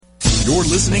You're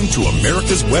listening to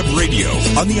America's Web Radio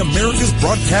on the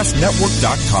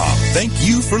AmericasBroadcastNetwork.com. Thank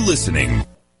you for listening.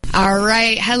 All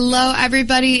right. Hello,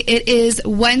 everybody. It is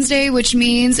Wednesday, which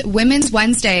means Women's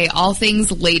Wednesday, all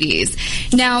things ladies.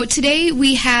 Now, today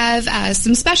we have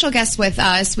some special guests with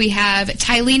us. We have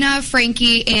Tylena,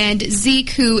 Frankie, and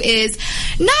Zeke, who is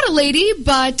not a lady,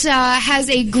 but has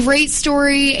a great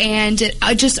story, and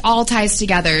it just all ties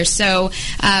together. So,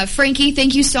 Frankie,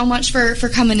 thank you so much for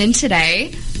coming in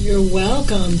today. You're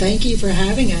welcome. Thank you for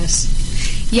having us.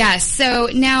 Yes. So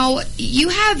now you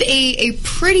have a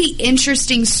pretty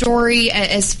interesting story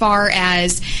as far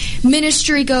as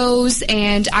ministry goes,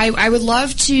 and I would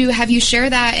love to have you share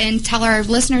that and tell our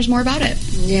listeners more about it.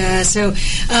 Yeah. So,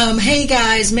 hey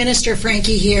guys, Minister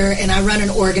Frankie here, and I run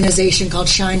an organization called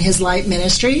Shine His Light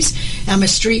Ministries. I'm a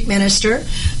street minister,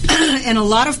 and a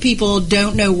lot of people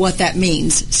don't know what that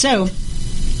means. So,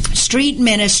 street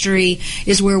ministry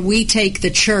is where we take the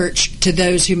church to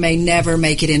those who may never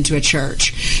make it into a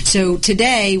church. So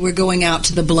today we're going out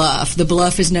to the Bluff. The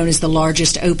Bluff is known as the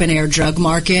largest open-air drug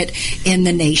market in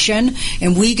the nation,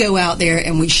 and we go out there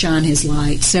and we shine His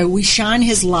light. So we shine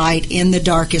His light in the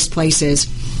darkest places,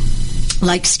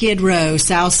 like Skid Row,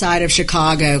 south side of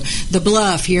Chicago, the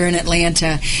Bluff here in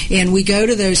Atlanta, and we go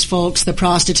to those folks, the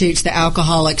prostitutes, the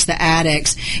alcoholics, the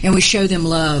addicts, and we show them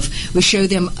love. We show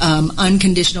them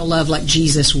unconditional love like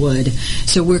Jesus would.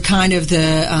 So we're kind of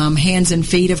the hands and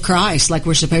feet of Christ, like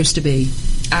we're supposed to be.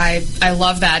 I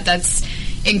love that. That's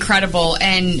incredible.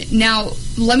 And now,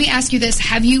 let me ask you this.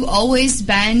 Have you always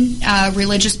been a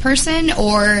religious person,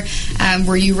 or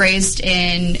were you raised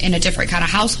in a different kind of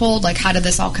household? Like, how did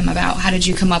this all come about? How did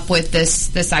you come up with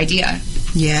this idea?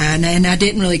 Yeah, and I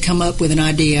didn't really come up with an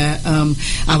idea.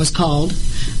 I was called.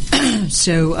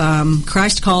 So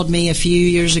Christ called me a few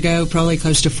years ago, probably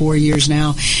close to 4 years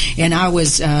now. And I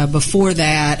was, before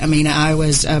that, I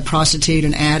was a prostitute,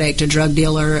 an addict, a drug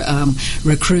dealer,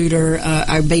 recruiter.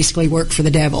 I basically worked for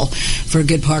the devil for a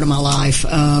good part of my life.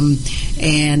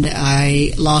 And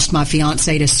I lost my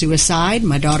fiance to suicide.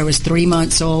 My daughter was 3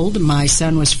 months old. My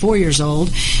son was 4 years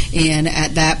old. And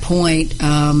at that point,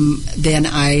 then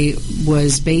I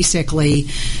was basically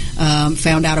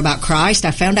found out about Christ.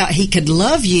 I found out He could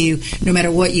love you no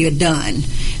matter what you had done.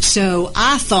 So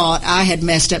I thought I had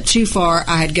messed up too far.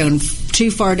 I had gone too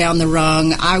far down the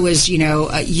rung. I was,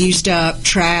 used up,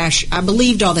 trash. I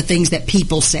believed all the things that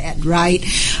people said, right?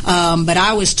 But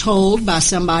I was told by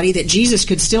somebody that Jesus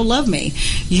could still love me.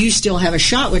 You still have a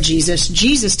shot with Jesus.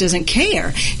 Jesus doesn't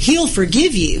care. He'll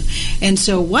forgive you. And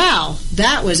so, wow,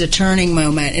 that was a turning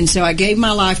moment. And so I gave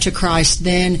my life to Christ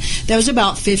then. That was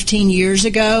about 15 years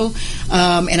ago.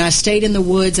 And I stayed in the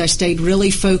woods. I stayed really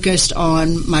focused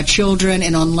on my children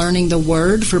and on learning the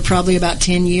Word for probably about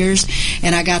 10 years.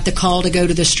 And I got the call to go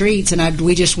to the streets, and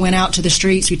we just went out to the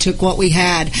streets. We took what we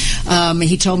had.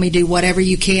 He told me, do whatever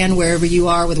you can wherever you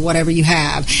are with whatever you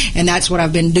have. And that's what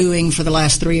I've been doing for the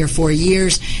last 3 or 4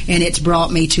 years, and it's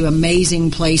brought me to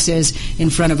amazing places in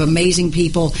front of amazing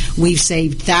people. We've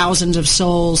saved thousands of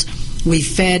souls. We've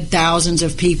fed thousands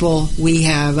of people. We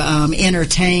have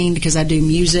entertained, because I do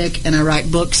music and I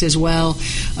write books as well.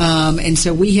 And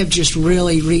so we have just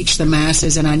really reached the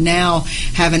masses, and I now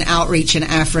have an outreach in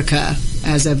Africa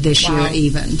as of this year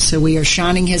even. So we are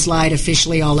shining His light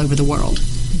officially all over the world.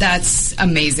 That's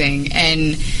amazing.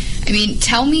 And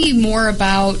tell me more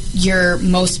about your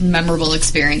most memorable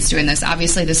experience doing this.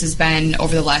 Obviously, this has been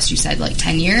over the last, you said,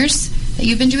 10 years that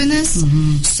you've been doing this.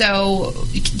 Mm-hmm. So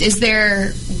is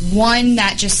there one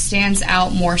that just stands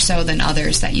out more so than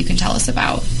others that you can tell us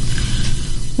about?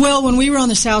 Well, when we were on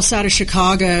the south side of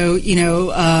Chicago,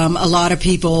 a lot of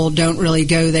people don't really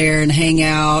go there and hang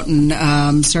out,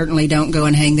 and certainly don't go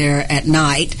and hang there at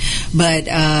night. But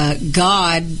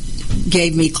God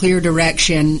gave me clear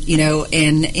direction,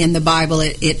 and in the Bible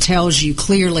it tells you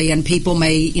clearly, and people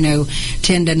may,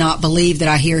 tend to not believe that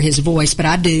I hear His voice, but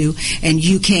I do, and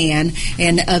you can,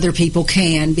 and other people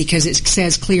can, because it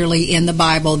says clearly in the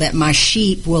Bible that my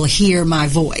sheep will hear my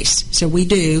voice. So we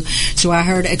do. So I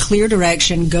heard a clear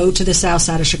direction, go to the south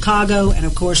side of Chicago, and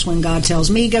of course when God tells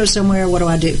me go somewhere, what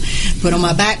do? Put on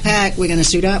my backpack, we're going to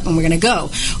suit up, and we're going to go.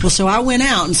 Well, so I went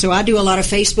out, and so I do a lot of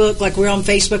Facebook, like we're on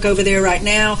Facebook over there right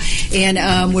now,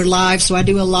 and we're live, so I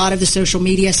do a lot of the social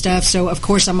media stuff. So, of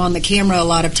course, I'm on the camera a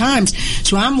lot of times.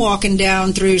 So I'm walking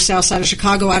down through south side of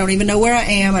Chicago. I don't even know where I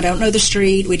am. I don't know the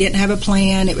street. We didn't have a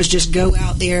plan. It was just go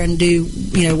out there and do,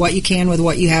 what you can with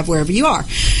what you have wherever you are.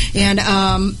 And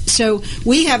so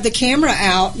we have the camera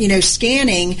out,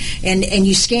 scanning, and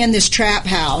you scan this trap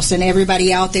house and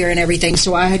everybody out there and everything.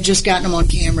 So I had just gotten them on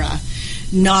camera.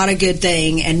 not a good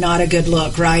thing and not a good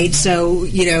look, right? So,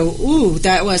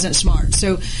 that wasn't smart.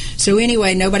 So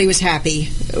anyway, nobody was happy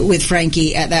with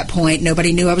Frankie at that point.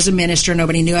 Nobody knew I was a minister.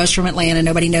 Nobody knew I was from Atlanta.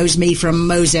 Nobody knows me from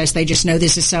Moses. They just know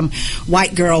this is some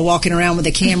white girl walking around with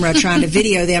a camera trying to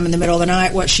video them in the middle of the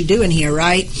night. What's she doing here,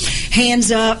 right?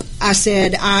 Hands up. I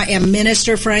said, I am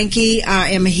Minister Frankie. I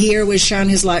am here with Shine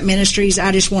His Light Ministries.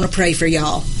 I just want to pray for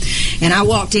y'all. And I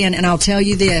walked in, and I'll tell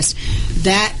you this,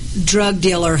 that drug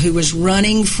dealer who was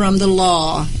running from the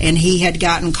law, and he had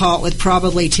gotten caught with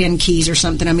probably 10 keys or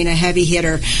something, a heavy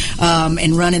hitter,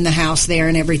 and running the house there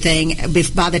and everything.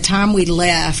 By the time we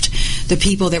left, the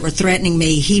people that were threatening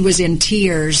me, he was in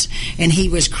tears, and he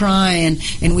was crying,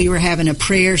 and we were having a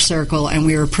prayer circle, and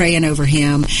we were praying over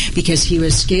him because he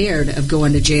was scared of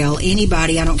going to jail.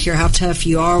 Anybody, I don't care how tough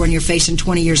you are, when you're facing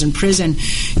 20 years in prison,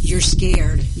 you're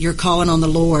scared. You're calling on the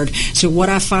Lord. So what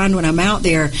I find when I'm out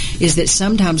there is that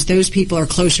sometimes those people are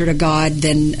closer to God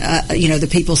than the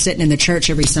people sitting in the church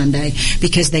every Sunday,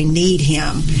 because they need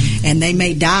Him, and they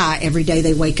may die every day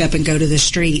they wake up and go to the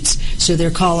streets. So they're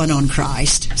calling on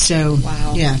Christ. So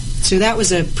wow, yeah. So that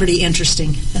was a pretty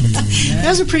interesting. That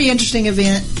was a pretty interesting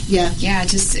event. Yeah. Yeah.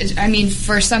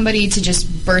 For somebody to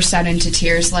just burst out into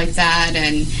tears like that,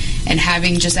 and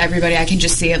having just everybody, I can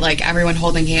just see it, like everyone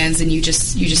holding hands, and you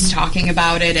just talking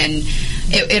about it, and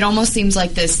it almost seems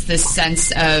like this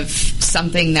sense of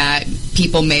something that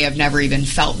people may have never even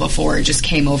felt before. It just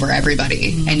came over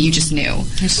everybody, and you just knew.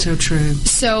 That's so true.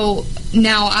 So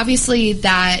now, obviously,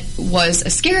 that was a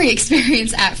scary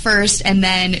experience at first, and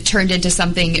then turned into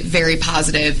something very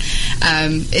positive.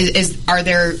 Are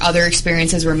there other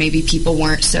experiences where maybe people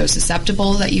weren't so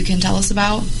susceptible that you can tell us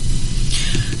about?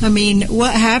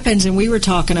 What happens, and we were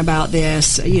talking about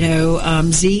this,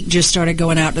 Zeke just started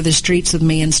going out to the streets with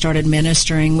me and started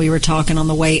ministering. We were talking on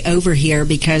the way over here,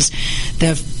 because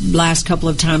the last couple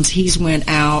of times he's went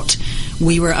out,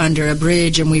 we were under a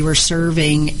bridge and we were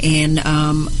serving, and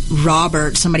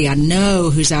Robert, somebody I know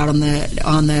who's out on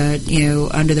the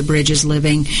under the bridges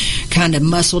living, kind of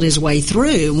muscled his way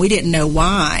through, and we didn't know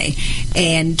why.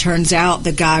 And turns out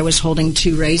the guy was holding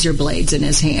 2 razor blades in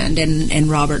his hand, and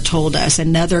Robert told us.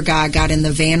 Another guy got in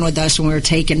the van with us when we were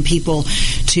taking people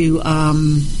to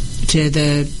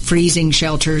the freezing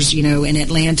shelters, in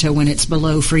Atlanta when it's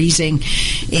below freezing,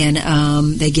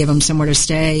 and they give them somewhere to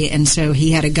stay, and so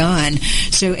he had a gun.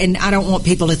 So, and I don't want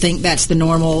people to think that's the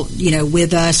normal,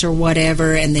 with us or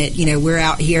whatever, and that, we're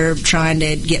out here trying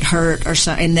to get hurt or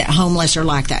something, and that homeless are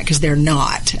like that, because they're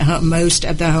not. Most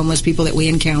of the homeless people that we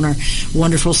encounter,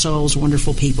 wonderful souls,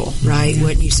 wonderful people, right? Mm-hmm.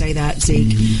 Wouldn't you say that, Zeke?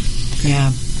 Mm-hmm.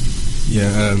 Yeah.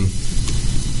 Yeah,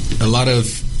 a lot of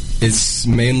it's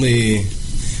mainly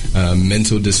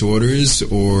mental disorders,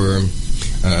 or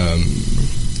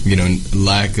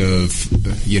lack of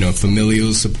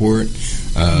familial support.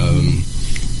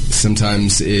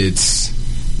 Sometimes it's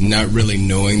not really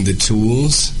knowing the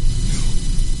tools,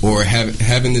 or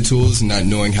having the tools and not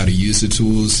knowing how to use the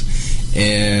tools,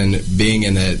 and being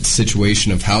in that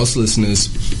situation of houselessness.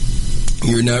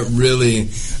 You're not really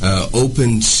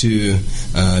open to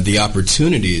the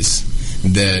opportunities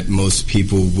that most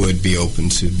people would be open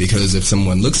to, because if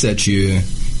someone looks at you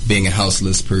being a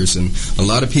houseless person, a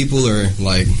lot of people are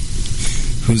like,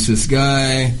 who's this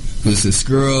guy? Who's this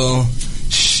girl?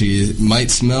 She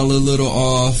might smell a little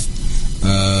off.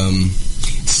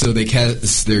 So they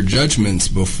cast their judgments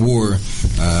before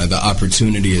the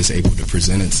opportunity is able to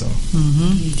present itself.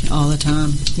 Mm-hmm. All the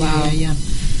time. Wow. Yeah.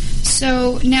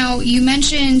 So now you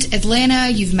mentioned Atlanta,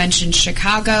 you've mentioned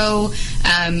Chicago.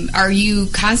 Are you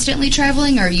constantly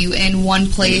traveling? Are you in one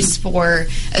place for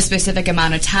a specific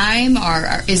amount of time,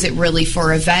 or is it really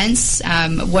for events?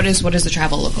 What does the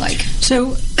travel look like?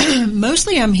 So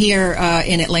mostly I'm here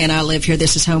in Atlanta. I live here.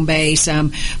 This is home base.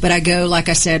 But I go, like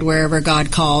I said, wherever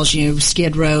God calls.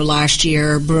 Skid Row last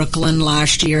year, Brooklyn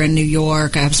last year, in New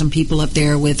York. I have some people up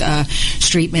there with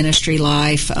Street Ministry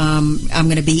Life. I'm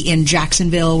going to be in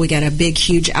Jacksonville. We got a big,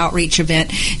 huge outreach event.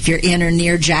 If you're in or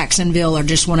near Jacksonville, or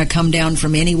just want to come down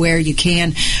from anywhere, you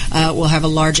can. We'll have a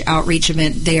large outreach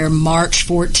event there March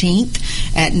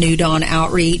 14th at New Dawn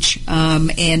Outreach.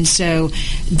 And so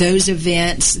those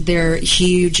events, they're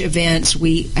huge events.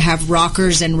 We have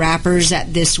rockers and rappers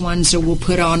at this one, so we'll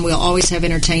always have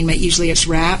entertainment. Usually it's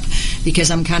rap,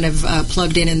 because I'm kind of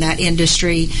plugged in that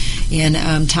industry,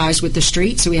 and ties with the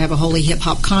street. So we have a holy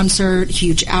hip-hop concert,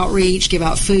 huge outreach, give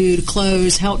out food,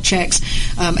 clothes, health checks,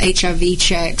 HIV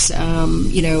checks,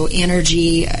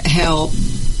 energy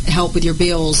help with your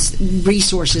bills,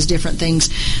 resources, different things,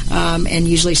 and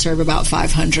usually serve about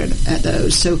 500 at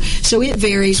those. So it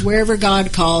varies wherever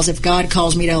God calls. If God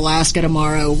calls me to Alaska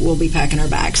tomorrow, we'll be packing our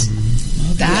bags.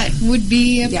 That would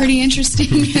be a pretty interesting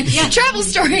travel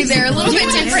story there. A little bit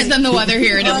different than the weather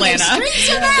here in Atlanta. The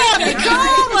streets are out.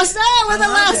 Come, what's that with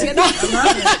Alaska?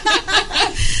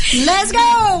 Let's go.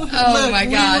 Oh, my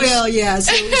gosh. We will, yeah.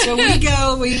 So we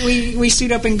go, we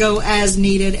suit up and go as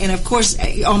needed. And, of course,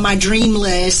 on my dream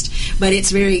list, but it's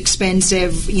very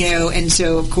expensive, and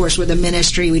so, of course, with the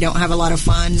ministry, we don't have a lot of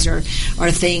funds or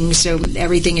things, so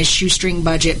everything is shoestring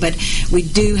budget. But we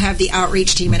do have the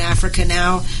outreach team in Africa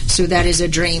now, so that is a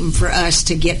dream for us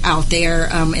to get out there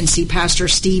and see Pastor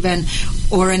Stephen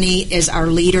Orani is our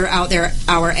leader out there,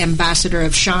 our ambassador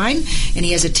of Shine, and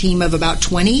he has a team of about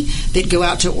 20 that go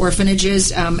out to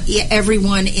orphanages.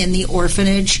 Everyone in the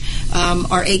orphanage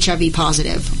are HIV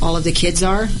positive. All of the kids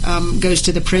are. Goes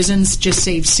to the prisons, just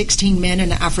saved 16 men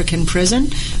in an African prison,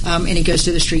 and he goes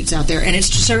to the streets out there. And it's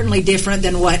certainly different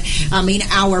than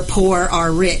our poor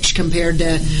are rich compared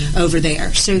to over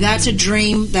there. So that's a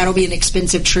dream. That'll be an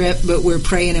expensive trip, but we're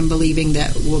praying and believing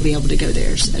that we'll be able to go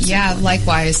there. So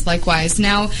likewise.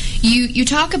 Now, you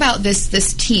talk about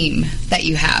this team that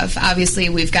you have. Obviously,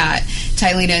 we've got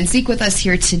Tylena and Zeke with us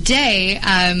here today,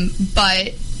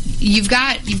 but you've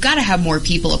got to have more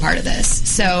people a part of this.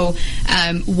 So,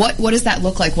 what does that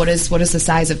look like? What is the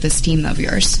size of this team of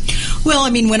yours?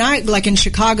 Well, when in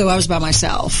Chicago, I was by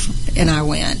myself, and I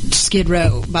went Skid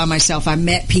Row by myself. I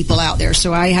met people out there,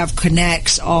 so I have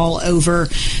connects all over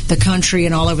the country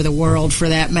and all over the world, for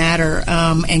that matter,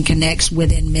 and connects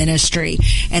within ministry.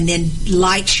 And then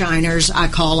light shiners, I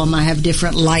call them. I have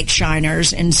different light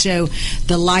shiners, and so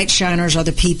the light shiners are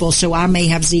the people. So I may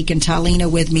have Zeke and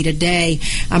Tylena with me today.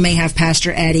 I may have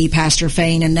Pastor Eddie, Pastor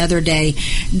Fain another day,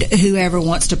 whoever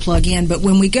wants to plug in. But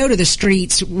when we go to the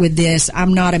streets with this,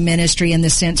 I'm not a ministry in the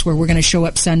sense where we're going to show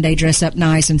up Sunday, dress up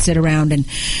nice, and sit around and,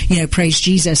 praise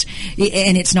Jesus.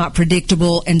 And it's not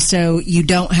predictable, and so you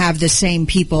don't have the same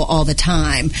people all the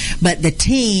time. But the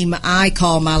team, I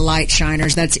call my light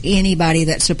shiners. That's anybody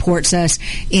that supports us,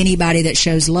 anybody that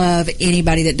shows love,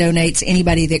 anybody that donates,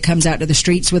 anybody that comes out to the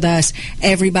streets with us.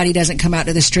 Everybody doesn't come out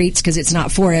to the streets because it's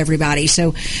not for everybody.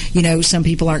 So, some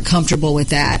people aren't comfortable with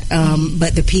that.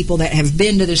 But the people that have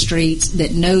been to the streets,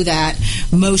 that know that,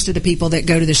 most of the people that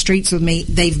go to the streets with me,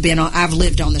 I've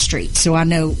lived on the streets. So I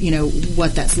know,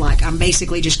 what that's like. I'm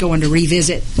basically just going to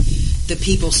revisit the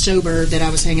people sober that I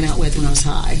was hanging out with when I was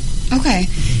high. Okay.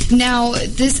 Now,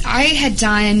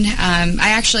 I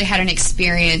actually had an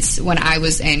experience when I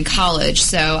was in college.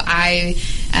 So I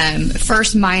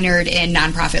first minored in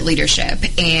nonprofit leadership,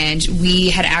 and we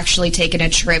had actually taken a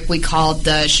trip we called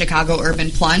the Chicago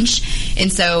Urban Plunge. And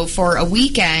so for a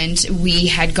weekend, we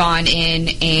had gone in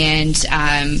and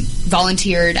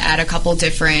volunteered at a couple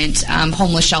different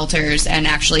homeless shelters and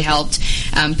actually helped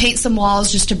paint some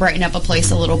walls just to brighten up a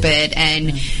place a little bit.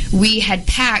 And we had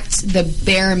packed the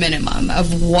bare minimum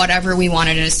of whatever we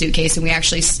wanted in a suitcase, and we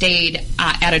actually stayed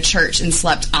at a church and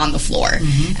slept on the floor.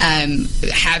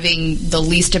 Having the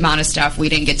least amount of stuff, we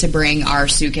didn't get to bring our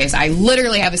suitcase. I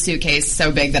literally have a suitcase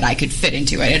so big that I could fit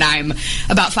into it, and I'm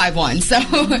about 5'1", so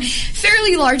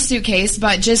fairly large suitcase,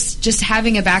 but just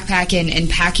having a backpack and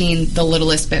packing the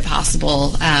littlest bit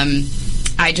possible.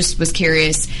 I just was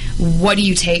curious, what do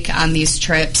you take on these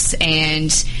trips,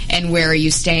 and where are you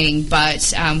staying?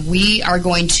 But we are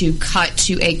going to cut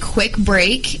to a quick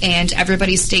break, and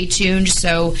everybody stay tuned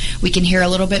so we can hear a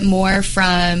little bit more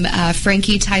from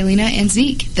Frankie, Tylena, and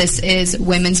Zeke. This is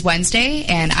Women's Wednesday,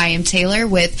 and I am Taylor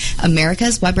with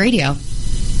America's Web Radio.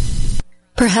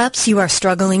 Perhaps you are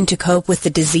struggling to cope with the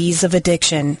disease of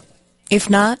addiction. If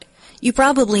not, you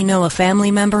probably know a family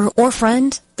member or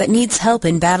friend that needs help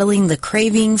in battling the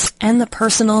cravings and the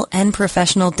personal and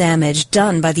professional damage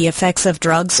done by the effects of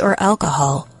drugs or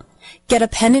alcohol. Get a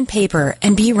pen and paper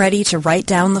and be ready to write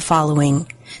down the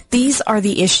following. These are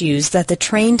the issues that the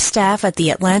trained staff at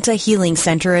the Atlanta Healing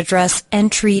Center address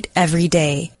and treat every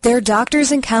day. Their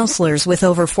doctors and counselors with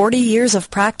over 40 years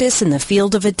of practice in the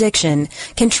field of addiction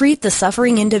can treat the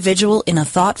suffering individual in a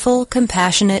thoughtful,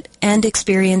 compassionate, and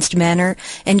experienced manner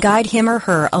and guide him or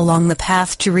her along the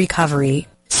path to recovery.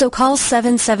 So call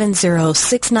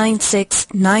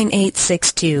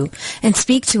 770-696-9862 and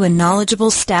speak to a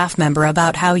knowledgeable staff member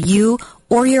about how you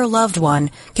or your loved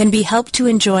one can be helped to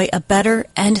enjoy a better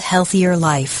and healthier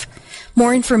life.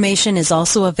 More information is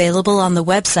also available on the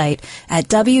website at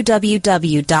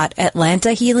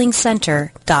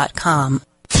www.atlantahealingcenter.com.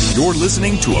 You're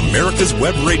listening to America's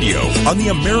Web Radio on the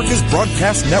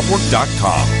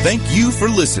AmericasBroadcastNetwork.com. Thank you for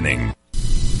listening.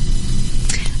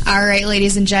 All right,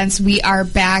 ladies and gents, we are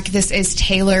back. This is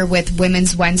Taylor with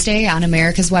Women's Wednesday on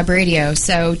America's Web Radio.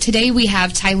 So today we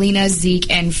have Tylena, Zeke,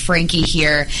 and Frankie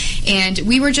here. And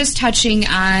we were just touching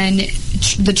on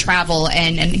the travel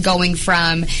and going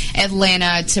from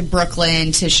Atlanta to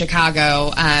Brooklyn to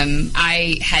Chicago,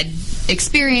 I had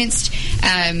experienced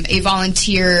a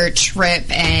volunteer trip,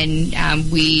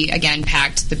 and we again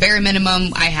packed the bare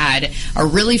minimum. I had a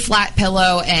really flat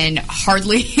pillow and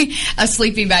hardly a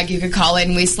sleeping bag, you could call it,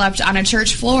 and we slept on a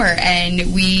church floor,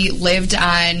 and we lived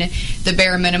on the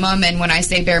bare minimum. And when I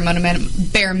say bare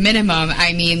minimum,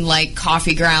 I mean like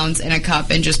coffee grounds in a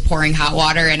cup and just pouring hot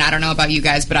water. And I don't know about you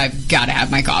guys, but I've got to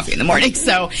have my coffee in the morning,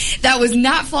 so that was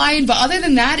not flying. But other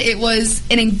than that, it was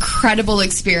an incredible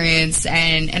experience,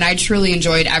 and I truly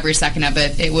enjoyed every second of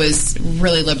it. It was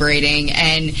really liberating.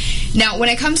 And now, when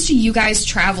it comes to you guys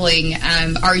traveling,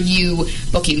 are you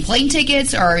booking plane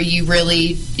tickets, or are you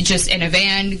really just in a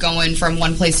van going from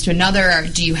one place to another? Or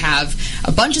do you have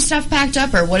a bunch of stuff packed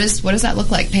up, or what does that look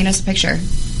like? Paint us a picture.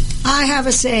 I have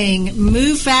a saying: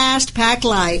 move fast, pack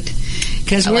light.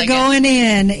 Because we're going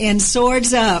in and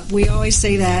swords up. We always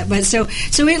say that. But so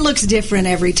it looks different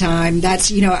every time.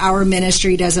 That's, our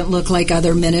ministry doesn't look like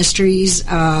other ministries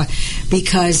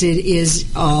because it is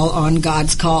all on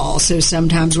God's call. So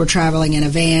sometimes we're traveling in a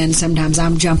van. Sometimes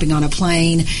I'm jumping on a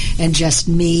plane and just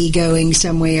me going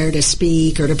somewhere to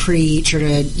speak or to preach or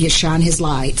to shine His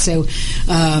light. So but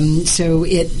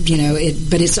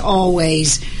it's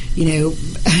always,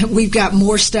 we've got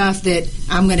more stuff that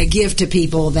I'm going to give to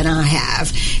people than I have.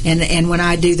 And when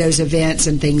I do those events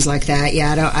and things like that,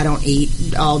 I don't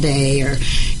eat all day, or,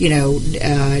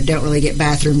 don't really get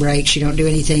bathroom breaks. You don't do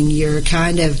anything. You're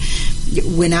kind of,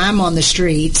 when I'm on the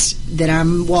streets, that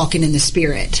I'm walking in the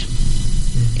Spirit.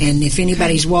 And if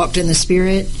anybody's walked in the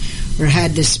Spirit or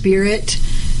had the Spirit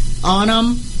on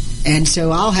them, and so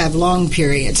I'll have long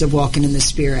periods of walking in the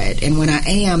Spirit. And when I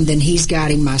am, then He's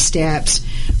guiding my steps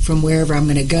from wherever I'm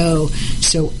going to go.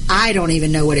 So I don't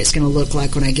even know what it's going to look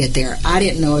like when I get there. I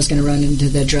didn't know I was going to run into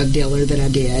the drug dealer that I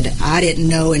did. I didn't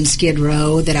know in Skid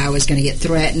Row that I was going to get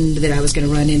threatened, that I was going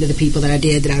to run into the people that I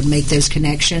did, that I would make those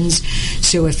connections.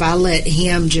 So if I let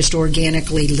Him just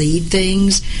organically lead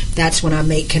things, that's when I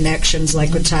make connections,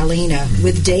 like with Tylena,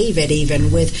 with David,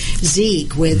 even with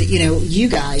Zeke, with, you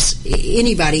guys,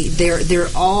 anybody. They're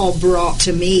all brought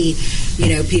to me.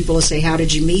 People will say, how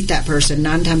did you meet that person?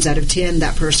 9 times out of 10,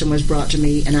 that person was brought to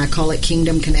me, and I call it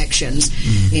Kingdom Connections.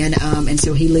 Mm-hmm. And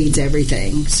so He leads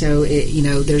everything. So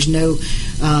there's no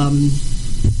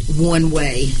one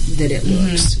way that it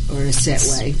looks, or a set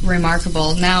way.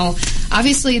 Remarkable. Now,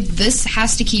 obviously, this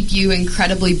has to keep you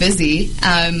incredibly busy.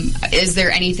 Is there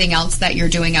anything else that you're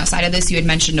doing outside of this? You had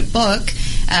mentioned a book.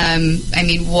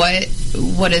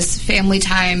 What is family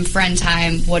time, friend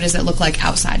time? What does it look like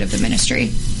outside of the ministry?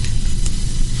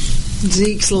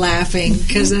 Zeke's laughing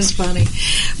because that's funny.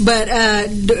 But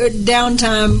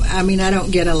downtime, I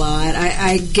don't get a lot.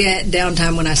 I get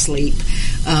downtime when I sleep.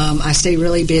 I stay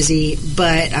really busy,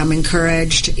 but I'm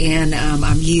encouraged, and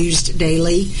I'm used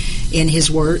daily in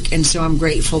His work, and so I'm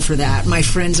grateful for that. My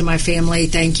friends and my family,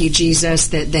 thank you, Jesus,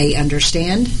 that they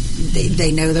understand.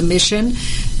 They know the mission,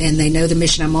 and they know the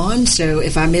mission I'm on. So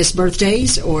if I miss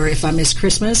birthdays, or if I miss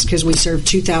Christmas, because we served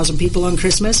 2,000 people on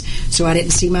Christmas, so I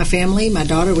didn't see my family. My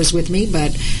daughter was with me,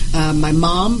 but my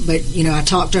mom, but I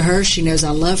talked to her. She knows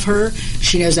I love her.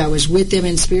 She knows I was with them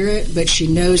in spirit, but she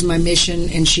knows my mission,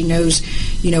 and she knows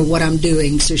what I'm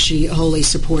doing, so she wholly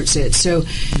supports it. So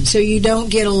you don't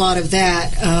get a lot of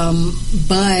that,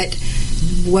 but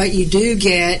what you do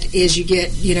get is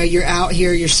you're out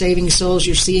here, you're saving souls,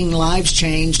 you're seeing lives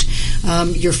changed,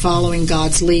 you're following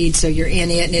God's lead, so you're in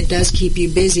it, and it does keep you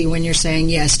busy when you're saying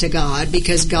yes to God,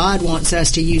 because God wants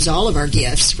us to use all of our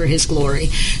gifts for His glory.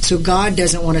 So God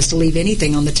doesn't want us to leave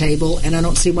anything on the table, and I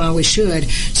don't see why we should.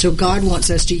 So God wants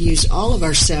us to use all of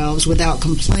ourselves without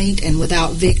complaint and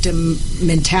without victim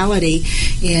mentality,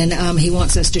 and He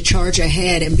wants us to charge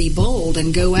ahead and be bold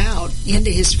and go out into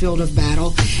His field of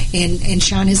battle and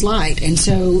shine His light. And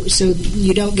so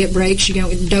you don't get breaks, you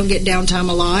don't get downtime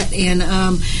a lot, and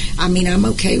I'm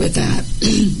okay with that.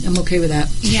 I'm okay with that.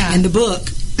 Yeah. And the book,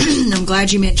 I'm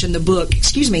glad you mentioned the book.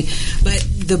 Excuse me, but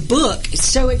the book is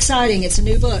so exciting. It's a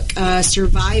new book,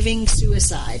 Surviving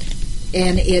Suicide,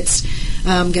 and it's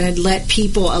going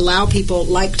to allow people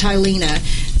like Tylena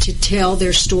to tell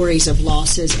their stories of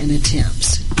losses and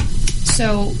attempts.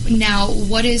 So now,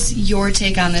 what is your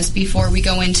take on this before we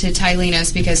go into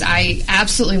Tylena's? Because I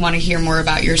absolutely want to hear more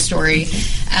about your story.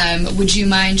 Would you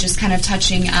mind just kind of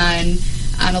touching on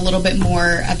a little bit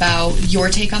more about your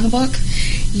take on the book?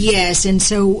 Yes, and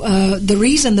so the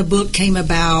reason the book came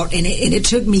about, and it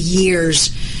took me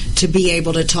years to be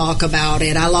able to talk about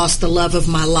it. I lost the love of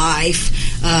my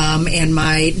life, and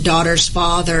my daughter's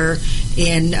father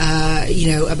And,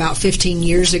 about 15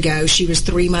 years ago, she was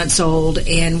 3 months old,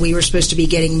 and we were supposed to be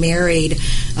getting married,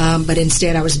 but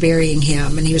instead I was burying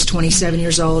him. And he was 27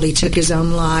 years old. He took his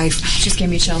own life. Just gave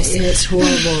me chills. It's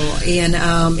horrible.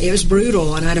 And it was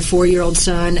brutal. And I had a 4-year-old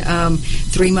son,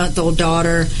 3-month-old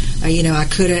daughter.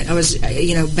 I was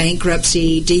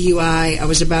bankruptcy, DUI. I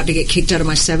was about to get kicked out of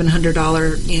my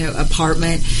 $700,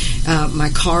 apartment. My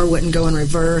car wouldn't go in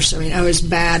reverse. I mean, I was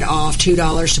bad off,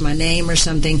 $2 to my name or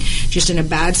something, just in a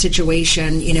bad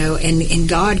situation, and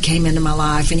God came into my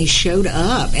life and he showed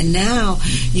up. And now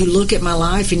you look at my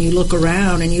life and you look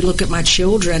around and you look at my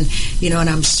children, and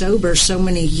I'm sober so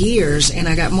many years, and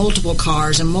I got multiple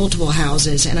cars and multiple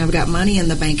houses, and I've got money in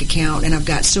the bank account, and I've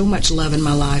got so much love in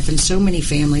my life and so many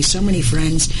families, so many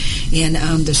friends, and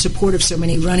the support of so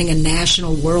many, running a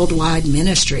national, worldwide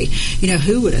ministry.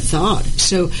 Who would have thought?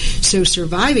 So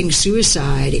surviving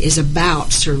suicide is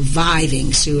about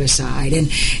surviving suicide.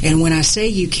 And when I say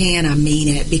you can, I mean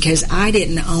it, because I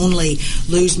didn't only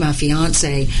lose my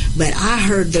fiance, but I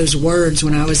heard those words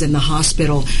when I was in the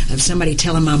hospital of somebody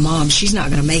telling my mom, she's not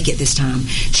going to make it this time.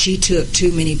 She took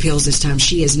too many pills this time.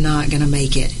 She is not going to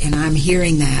make it. And I'm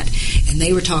hearing that. And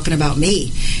they were talking about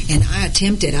me. And I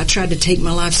tried to take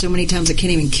my life so many times I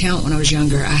can't even count when I was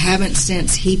younger. I haven't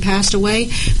since he passed away,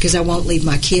 because I won't leave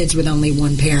my kids with only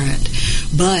one parent.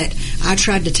 But I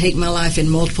tried to take my life in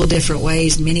multiple different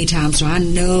ways many times, so I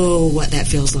know what that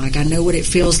feels like. I know what it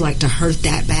feels like to hurt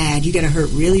that bad. You got to hurt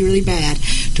really, really bad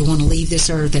to want to leave this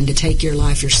earth and to take your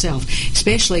life yourself,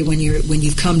 especially when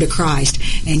you've come to Christ,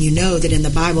 and you know that in the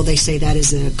Bible they say that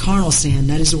is a carnal sin,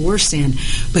 that is a worse sin.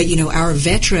 But our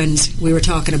veterans, we were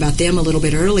talking about them a little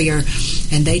bit earlier,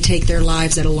 and they take their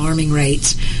lives at alarming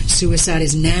rates. Suicide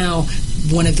is now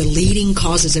one of the leading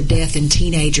causes of death in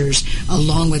teenagers,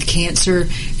 along with cancer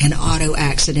and auto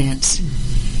accidents.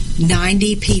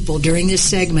 90 people during this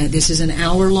segment, this is an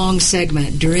hour-long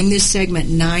segment, during this segment,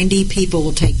 90 people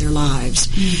will take their lives.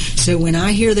 So when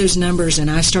I hear those numbers and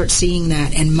I start seeing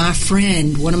that, and my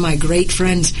friend, one of my great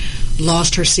friends,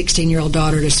 lost her 16-year-old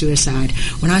daughter to suicide.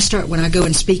 When I go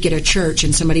and speak at a church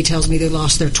and somebody tells me they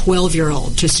lost their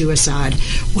 12-year-old to suicide,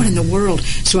 what in the world?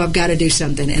 So I've got to do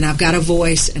something, and I've got a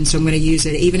voice, and so I'm going to use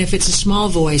it. Even if it's a small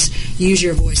voice, use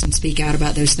your voice and speak out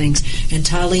about those things. And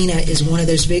Tylena is one of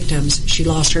those victims. She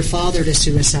lost her father to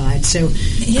suicide. So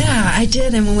yeah, I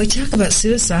did. And when we talk about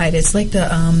suicide, it's like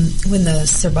when the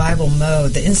survival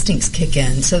mode, the instincts kick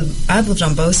in. So I've lived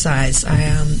on both sides. I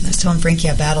was telling Frankie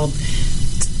I battled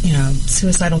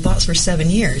suicidal thoughts for 7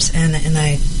 years, and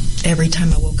I every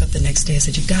time I woke up the next day I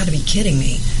said, you've got to be kidding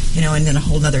me, and then a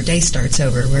whole other day starts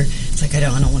over where it's like I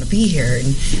don't want to be here,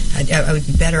 and I would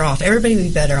be better off, everybody would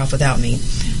be better off without me,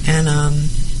 and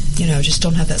just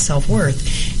don't have that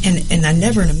self-worth, and I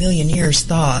never in a million years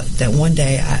thought that one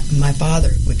day my father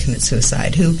would commit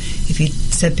suicide, who, if you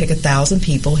said pick 1,000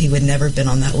 people, he would never have been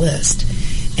on that list.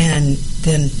 And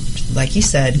then, like you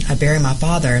said, I bury my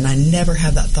father, and I never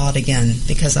have that thought again,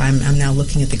 because I'm now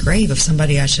looking at the grave of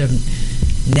somebody I should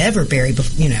have never buried,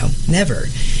 never.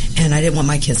 And I didn't want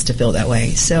my kids to feel that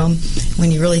way. So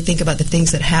when you really think about the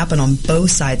things that happen on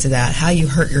both sides of that, how you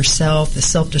hurt yourself, the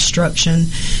self-destruction,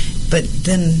 but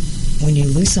then when you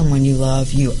lose someone you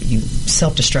love, you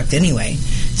self-destruct anyway.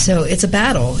 So it's a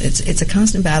battle. It's a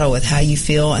constant battle with how you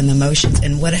feel and the emotions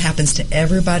and what happens to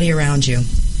everybody around you.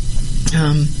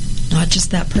 Not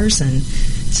just that person.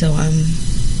 So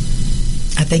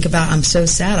I think about, I'm so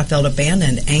sad. I felt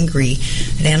abandoned, angry,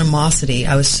 and animosity.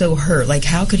 I was so hurt. Like,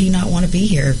 how could he not want to be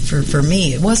here for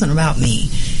me? It wasn't about me,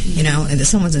 and that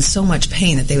someone's in so much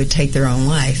pain that they would take their own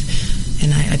life.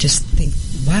 And I just think,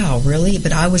 wow, really?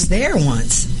 But I was there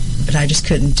once, but I just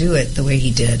couldn't do it the way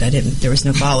he did. There was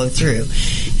no follow through.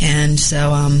 And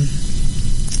so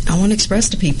I want to express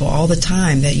to people all the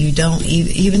time that you don't,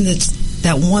 even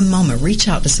that one moment, reach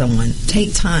out to someone.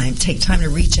 Take time to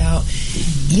reach out.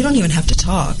 You don't even have to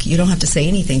talk. You don't have to say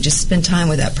anything. Just spend time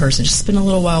with that person. Just spend a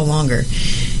little while longer.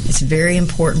 It's very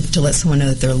important to let someone know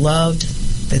that they're loved,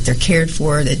 that they're cared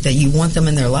for, that you want them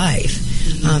in their life.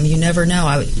 You never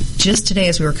know. Just today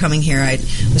as we were coming here, I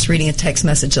was reading a text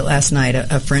message that last night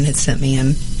a friend had sent me,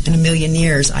 and in a million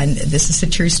years, this is a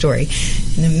true story,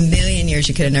 in a million years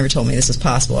you could have never told me this was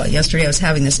possible. Yesterday I was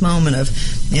having this moment of,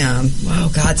 wow,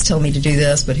 God's telling me to do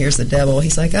this, but here's the devil.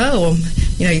 He's like, oh,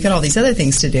 well, you got all these other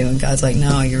things to do, and God's like,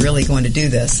 no, you're really going to do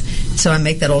this. So I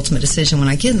make that ultimate decision. When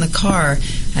I get in the car,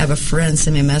 I have a friend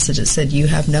send me a message that said, you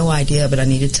have no idea, but I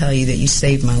need to tell you that you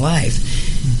saved my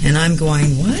life. And I'm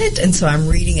going, what? And so I'm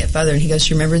reading it further, and he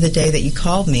goes, remember the day that you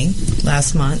called me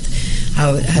last month?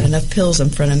 I had enough pills in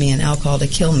front of me and alcohol to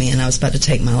kill me, and I was about to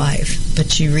take my life.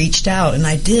 But you reached out, and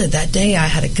I did. That day I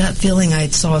had a gut feeling. I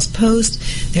saw his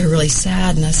post. They were really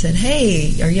sad, and I said,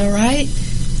 hey, are you all right?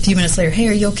 A few minutes later, hey,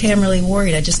 are you okay? I'm really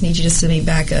worried. I just need you to send me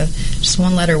back just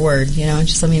one letter word,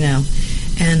 just let me know.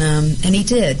 And he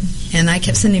did. And I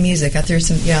kept sending music. I threw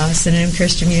sending him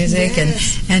Christian music,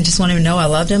 yes. and just wanted him to know I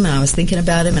loved him, and I was thinking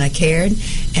about him, and I cared.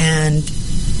 And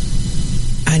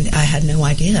I had no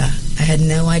idea. I had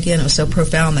no idea, and it was so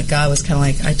profound that God was kind of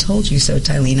like, I told you so,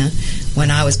 Tylena,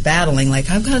 when I was battling, like,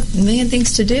 I've got a million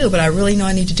things to do, but I really know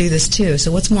I need to do this too.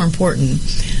 So what's more important?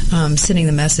 Sending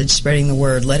the message, spreading the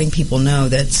word, letting people know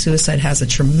that suicide has a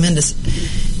tremendous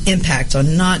impact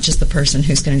on not just the person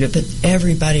who's going to do it, but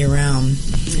everybody around,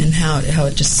 and how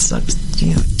it just sucks,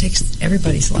 it takes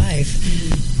everybody's life.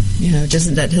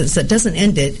 That doesn't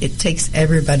end it. It takes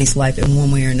everybody's life in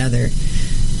one way or another.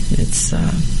 It's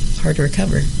hard to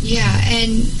recover. Yeah,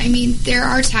 and I mean, there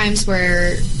are times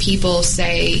where people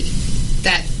say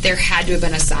that there had to have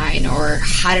been a sign, or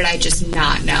how did I just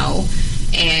not know?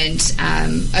 And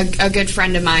a good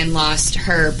friend of mine lost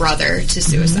her brother to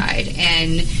suicide,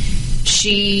 and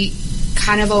she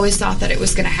kind of always thought that it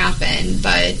was going to happen,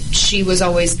 but she was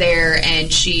always there,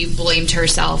 and she blamed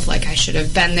herself, like, I should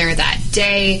have been there that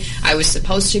day, I was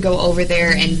supposed to go over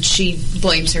there, and she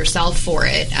blames herself for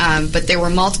it. But there were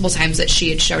multiple times that she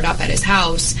had showed up at his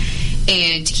house,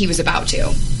 and he was about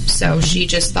to. So she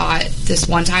just thought, this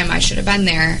one time I should have been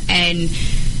there. And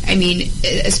I mean,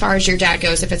 as far as your dad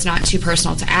goes, if it's not too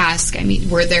personal to ask, I mean,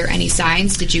 were there any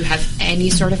signs? Did you have any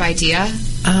sort of idea?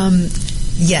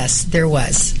 Yes, there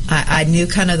was. I knew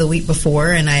kind of the week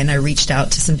before, and I reached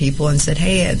out to some people and said,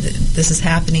 hey, this is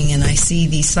happening, and I see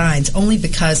these signs, only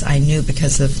because I knew,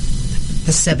 because of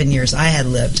the 7 years I had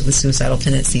lived with suicidal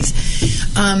tendencies.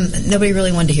 Nobody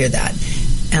really wanted to hear that.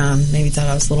 Maybe thought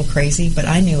I was a little crazy, but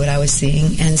I knew what I was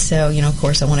seeing. And so, of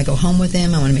course, I want to go home with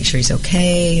him. I want to make sure he's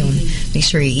okay. I want to make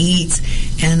sure he eats.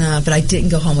 And but I didn't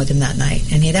go home with him that night.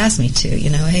 And he had asked me to,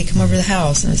 hey, come over to the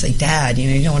house. And I was like, Dad,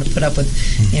 you don't want to put up with,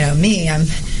 me. I'm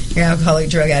your alcoholic,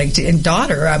 drug addict, and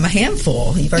daughter. I'm a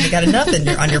handful. You've already got enough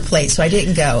on your plate. So I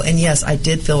didn't go. And yes, I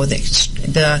did feel with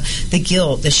the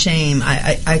guilt, the shame.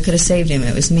 I could have saved him.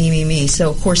 It was me. So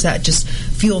of course that just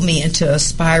fueled me into a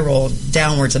spiral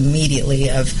downwards immediately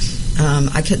of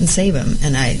I couldn't save him,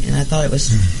 and I thought it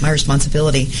was my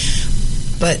responsibility.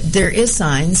 But there is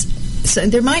signs. So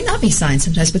there might not be signs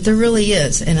sometimes, but there really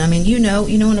is. And I mean, you know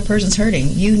when a person's hurting.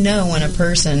 You know when a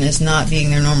person is not being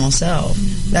their normal self.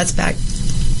 That's back.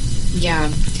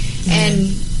 Yeah.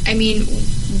 And I mean,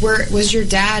 was your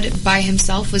dad by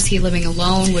himself? Was he living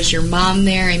alone? Was your mom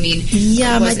there? I mean,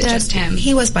 yeah, was my dad, it just him?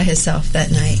 He was by himself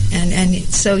that night. And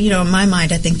so, in my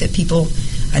mind, I think that people,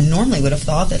 I normally would have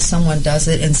thought that someone does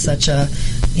it in such a,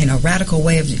 radical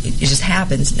way of, it just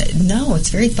happens. No, it's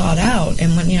very thought out.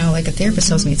 And when, like a therapist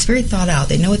tells me, it's very thought out.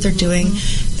 They know what they're doing.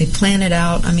 They plan it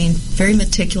out. I mean, very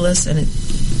meticulous, and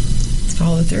it's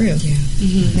followed through.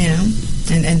 Yeah.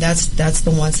 And that's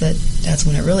the ones that's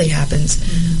when it really happens.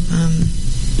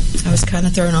 I was kind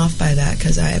of thrown off by that,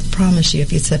 because I promise you,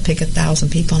 if you'd said pick 1,000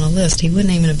 people on a list, he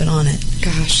wouldn't even have been on it.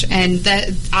 Gosh, and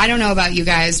that, I don't know about you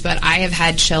guys, but I have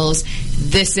had chills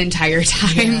this entire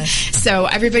time. Yes. So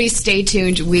everybody stay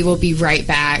tuned. We will be right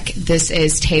back. This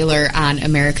is Taylor on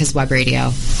America's Web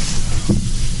Radio.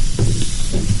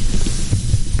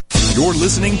 You're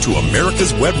listening to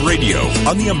America's Web Radio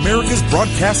on the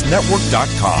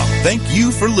AmericasBroadcastNetwork.com. Thank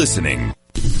you for listening.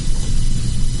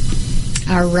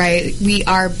 All right, we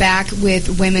are back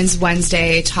with Women's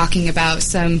Wednesday, talking about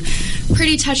some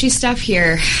pretty touchy stuff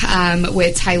here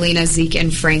with Tylena, Zeke,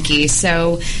 and Frankie.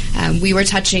 So we were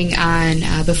touching on,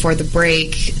 before the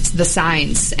break, the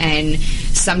signs. And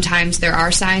sometimes there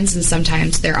are signs and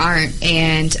sometimes there aren't.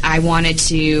 And I wanted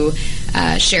to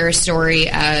share a story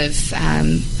of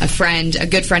a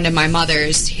good friend of my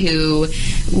mother's, who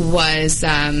was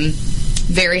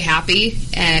very happy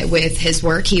with his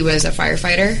work. He was a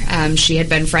firefighter. She had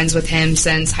been friends with him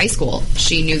since high school.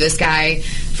 She knew this guy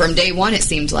from day one, it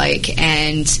seemed like.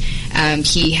 And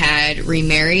he had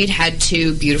remarried, had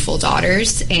 2 beautiful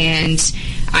daughters. And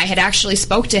I had actually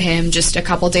spoke to him just a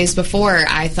couple days before.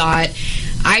 I thought,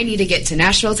 I need to get to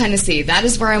Nashville, Tennessee. That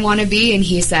is where I want to be. And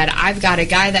he said, I've got a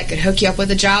guy that could hook you up with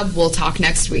a job. We'll talk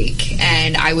next week.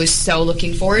 And I was so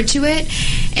looking forward to it.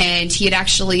 And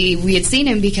we had seen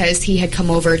him because he had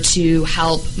come over to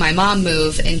help my mom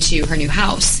move into her new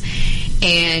house.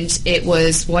 And it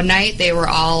was one night, they were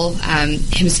all,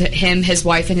 him, his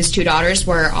wife, and his 2 daughters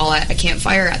were all at a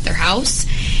campfire at their house.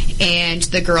 And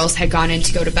the girls had gone in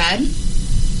to go to bed.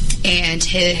 and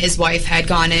his wife had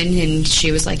gone in, and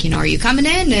she was like, are you coming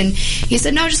in? And he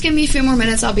said, no, just give me a few more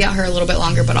minutes. I'll be out here a little bit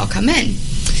longer, but I'll come in.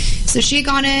 So she had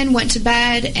gone in, went to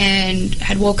bed, and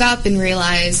had woke up and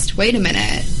realized, wait a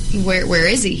minute, where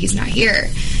is he? He's not here.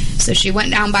 So she went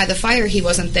down by the fire. He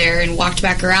wasn't there, and walked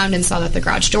back around and saw that the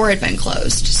garage door had been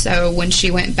closed. So when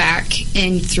she went back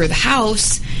in through the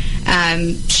house,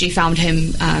 she found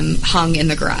him hung in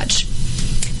the garage.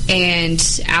 And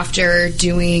after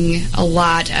doing a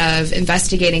lot of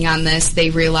investigating on this, they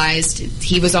realized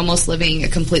he was almost living a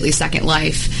completely second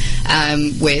life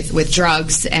with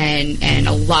drugs and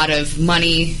a lot of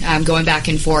money going back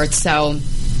and forth. So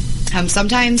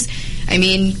sometimes,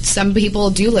 some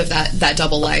people do live that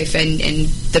double life, and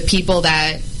the people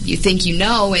that you think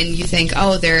and you think,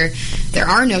 oh, there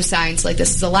are no signs. Like,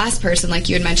 this is the last person, like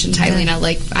you had mentioned, Tylena.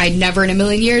 Like, I never in a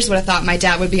million years would have thought my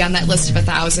dad would be on that list of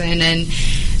 1,000. And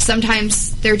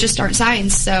sometimes there just aren't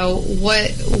signs. So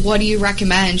what do you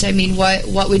recommend?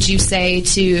 What would you say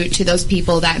to those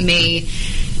people that may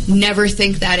never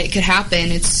think that it could happen?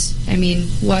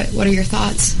 What are your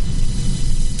thoughts?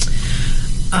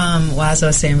 Well, as I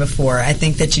was saying before, I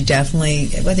think that you definitely,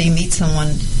 whether you meet someone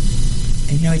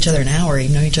and you know each other an hour, you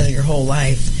know each other your whole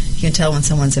life, you can tell when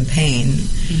someone's in pain.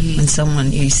 Mm-hmm.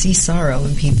 When you see sorrow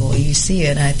in people, you see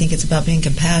it. And I think it's about being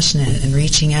compassionate and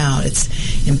reaching out.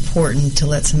 It's important to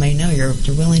let somebody know you're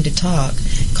willing to talk.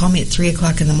 Call me at 3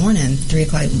 o'clock in the morning, 3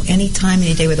 o'clock, any time,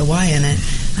 any day with a Y in it.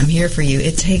 I'm here for you.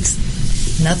 It takes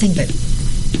nothing but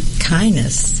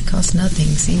kindness. It costs nothing,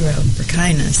 zero, for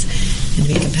kindness and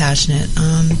to be compassionate.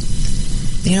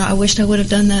 I wished I would have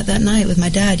done that night with my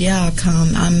dad. Yeah, I'll come.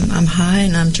 I'm high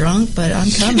and I'm drunk, but I'm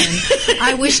coming.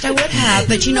 I wished I would have,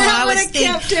 but I was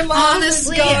thinking,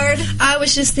 honestly, I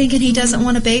was just thinking he doesn't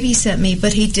want to babysit me,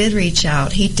 but he did reach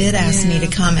out. He did ask me to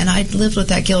come, and I lived with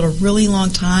that guilt a really long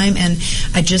time, and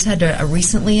I just had to,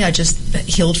 recently, I just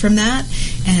healed from that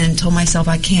and told myself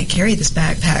I can't carry this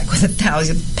backpack with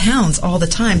 1,000 pounds all the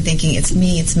time, thinking it's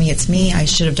me, it's me, it's me. I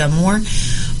should have done more.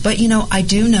 But, I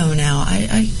do know now.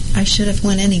 I should have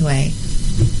went anyway,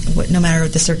 no matter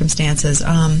the circumstances.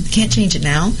 Can't change it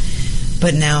now,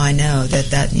 but now I know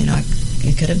that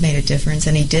it could have made a difference,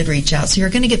 and he did reach out. So you're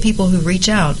going to get people who reach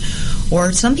out,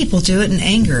 or some people do it in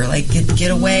anger, like get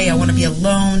away. I want to be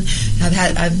alone.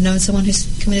 I've known someone who's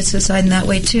committed suicide in that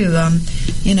way too.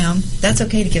 That's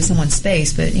okay to give someone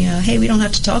space, but hey, we don't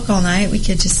have to talk all night. We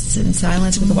could just sit in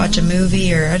silence. We could watch a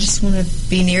movie, or I just want to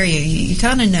be near you. You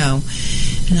kind of know,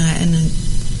 and I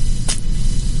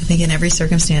think in every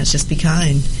circumstance, just be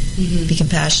kind, be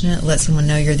compassionate, let someone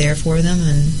know you're there for them,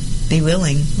 and be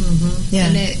willing. Mm-hmm. Yeah.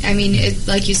 And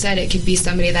like you said, it could be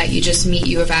somebody that you just meet.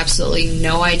 You have absolutely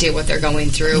no idea what they're going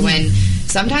through, and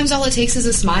sometimes all it takes is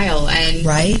a smile. And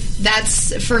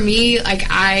that's, for me, like,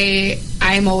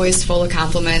 I'm always full of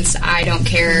compliments. I don't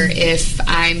care if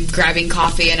I'm grabbing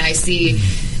coffee and I see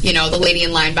the lady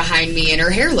in line behind me and her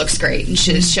hair looks great and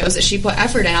she shows that she put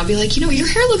effort in. I'll be like, your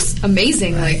hair looks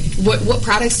amazing. Right. Like, what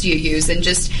products do you use? And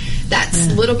just that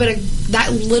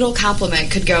little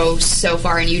compliment could go so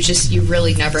far, and you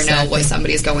really never know what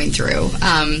somebody's going through.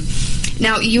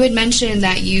 Now, you had mentioned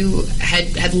that you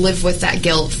had lived with that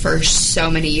guilt for so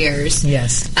many years.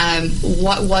 Yes.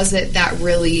 What was it that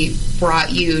really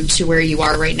brought you to where you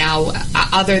are right now,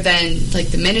 other than like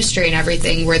the ministry and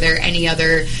everything? Were there any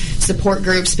other support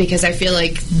groups? Because I feel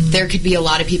like there could be a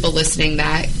lot of people listening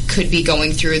that could be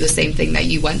going through the same thing that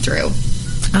you went through.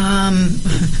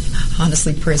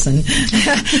 Honestly, prison.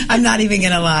 I'm not even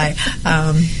going to lie.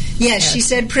 Yes, she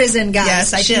said prison, guys.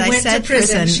 Yes, I did. I said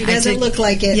prison. She doesn't look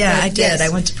like it. Yeah, I did. Yes. I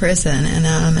went to prison, and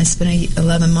I spent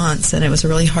 11 months, and it was a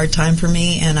really hard time for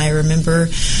me. And I remember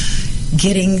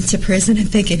getting to prison and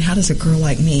thinking, how does a girl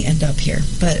like me end up here?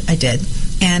 But I did.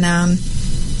 And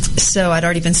so I'd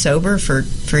already been sober for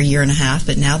a year and a half,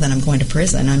 but now that I'm going to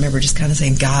prison, I remember just kind of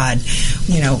saying, God,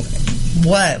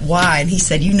 what, why? And he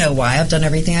said, why. I've done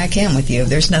everything I can with you.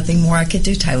 There's nothing more I could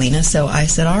do, Tylena. So I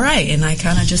said, all right. And I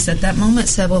kind of just at that moment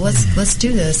said, well, let's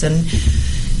do this, and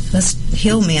let's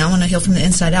heal me. I want to heal from the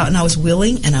inside out. And I was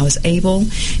willing, and I was able,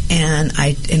 and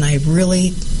I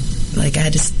really, I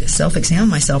had to self-examine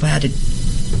myself. I had to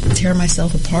tear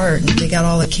myself apart and dig out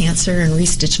all the cancer and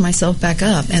re-stitch myself back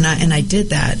up, and I did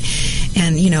that.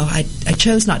 And I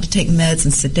chose not to take meds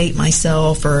and sedate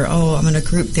myself, or I'm in a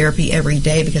group therapy every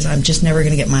day because I'm just never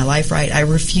going to get my life right. I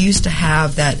refuse to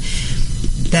have that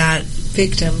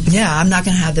victim. Yeah, I'm not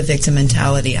going to have the victim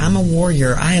mentality. I'm a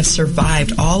warrior. I have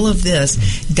survived all of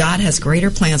this. God has greater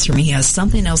plans for me. He has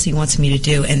something else He wants me to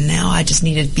do, and now I just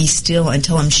need to be still and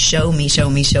tell Him, show me.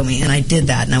 And I did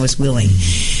that, and I was willing.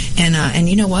 And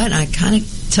you know what? I kind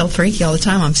of tell Frankie all the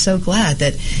time, I'm so glad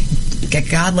that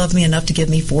God loved me enough to give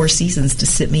me 4 seasons to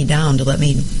sit me down, to let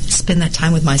me spend that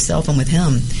time with myself and with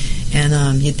Him.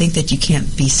 And you'd think that you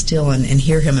can't be still and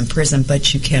hear Him in prison,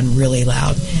 but you can really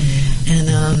loud. And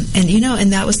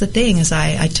and that was the thing, is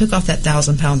I took off that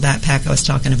 1,000-pound backpack I was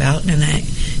talking about, and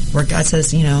where God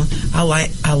says, I'll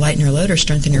lighten your load or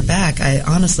strengthen your back. I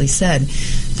honestly said,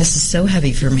 this is so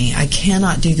heavy for me. I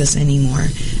cannot do this anymore.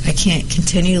 I can't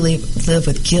continually live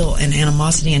with guilt and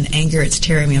animosity and anger. It's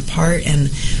tearing me apart, and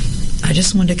I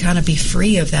just wanted to kind of be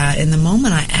free of that. And the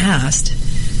moment I asked,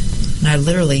 and I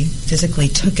literally physically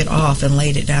took it off and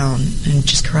laid it down and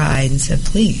just cried and said,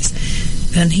 please.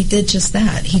 And He did just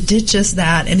that. He did just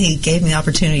that, and He gave me the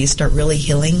opportunity to start really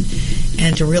healing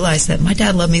and to realize that my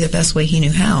dad loved me the best way he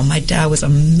knew how. My dad was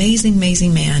an amazing,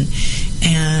 amazing man,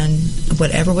 and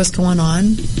whatever was going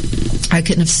on, I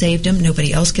couldn't have saved him.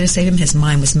 Nobody else could have saved him. His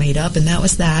mind was made up, and that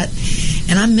was that.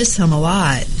 And I miss him a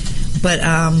lot, but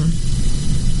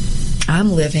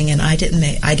I'm living, and I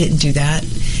didn't do that.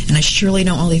 And I surely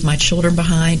don't want to leave my children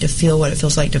behind to feel what it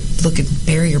feels like to look and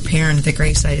bury your parent at the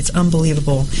gravesite. It's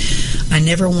unbelievable. I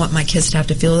never want my kids to have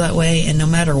to feel that way. And no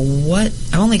matter what,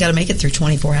 I only got to make it through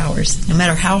 24 hours. No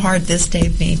matter how hard this day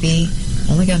may be,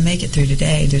 I only got to make it through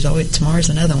today. There's always tomorrow's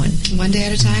another one. One day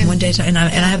at a time. One day at a time. And I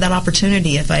have that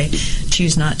opportunity if I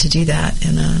choose not to do that.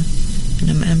 And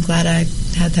I'm glad I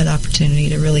had that opportunity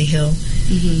to really heal.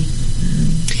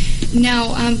 Mm-hmm.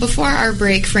 Now, before our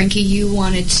break, Frankie, you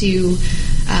wanted to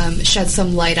shed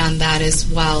some light on that as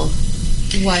well.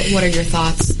 What are your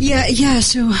thoughts? Yeah.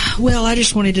 So, I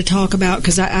just wanted to talk about,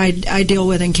 because I deal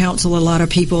with and counsel a lot of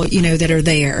people, that are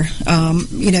there,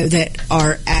 that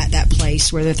are at that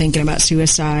place where they're thinking about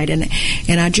suicide, and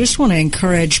I just want to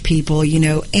encourage people,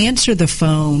 answer the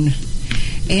phone.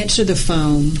 Answer the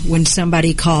phone when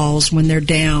somebody calls, when they're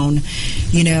down.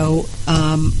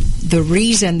 The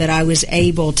reason that I was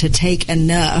able to take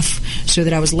enough so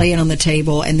that I was laying on the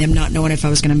table and them not knowing if I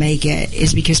was going to make it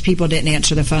is because people didn't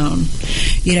answer the phone.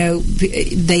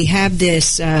 They have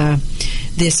this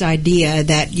idea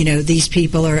that, these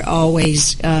people are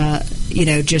always,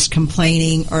 just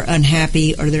complaining or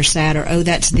unhappy, or they're sad, or, oh,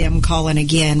 that's them calling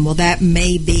again. Well, that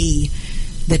may be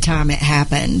the time it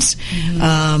happens.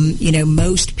 Mm-hmm.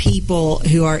 Most people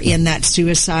who are in that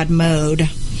suicide mode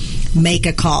make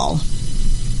a call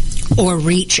or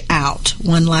reach out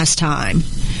one last time.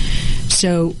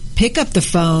 So pick up the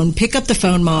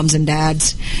phone, moms and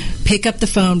dads. Pick up the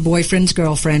phone, boyfriends,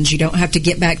 girlfriends. You don't have to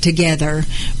get back together.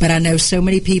 But I know so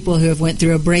many people who have went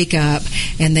through a breakup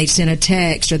and they sent a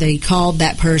text or they called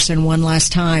that person one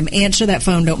last time. Answer that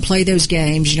phone. Don't play those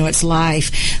games. It's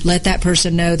life. Let that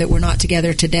person know that we're not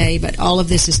together today, but all of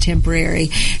this is temporary.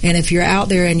 And if you're out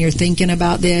there and you're thinking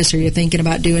about this, or you're thinking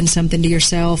about doing something to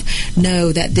yourself,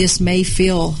 know that this may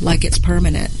feel like it's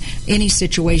permanent. Any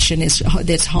situation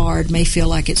that's hard may feel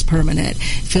like it's permanent.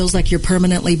 It feels like you're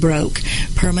permanently broke,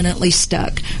 permanently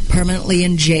stuck, permanently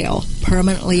in jail,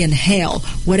 permanently in hell.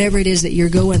 Whatever it is that you're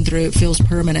going through, it feels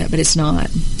permanent, but it's not.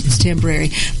 It's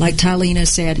temporary. Like Tylena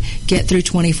said, get through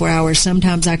 24 hours.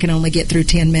 Sometimes I can only get through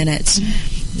 10 minutes.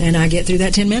 And I get through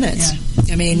that 10 minutes.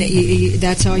 Yeah. I mean,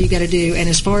 that's all you got to do. And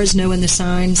as far as knowing the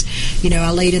signs,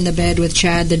 I laid in the bed with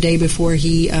Chad the day before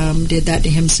he did that to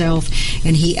himself,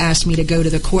 and he asked me to go to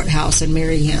the courthouse and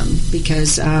marry him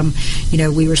because,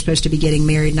 we were supposed to be getting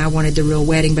married, and I wanted the real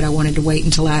wedding, but I wanted to wait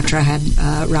until after I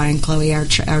had Ryan Chloe,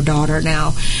 our daughter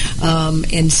now.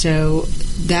 And so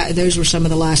those were some of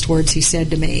the last words he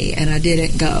said to me, and I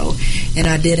didn't go, and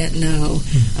I didn't know.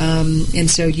 And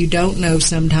so you don't know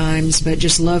sometimes, but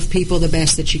just love people the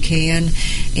best that you can,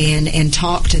 and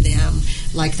talk to them.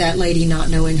 Like that lady not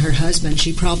knowing her husband,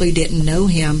 she probably didn't know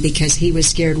him because he was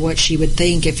scared what she would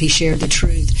think if he shared the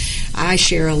truth. I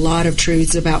share a lot of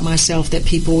truths about myself that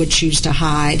people would choose to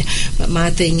hide, but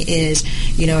my thing is,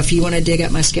 if you want to dig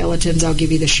up my skeletons, I'll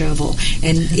give you the shovel.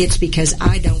 And it's because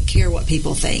I don't care what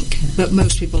people think, but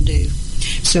most people do.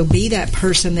 So be that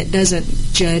person that doesn't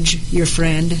judge your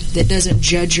friend, that doesn't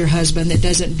judge your husband, that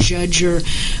doesn't judge your,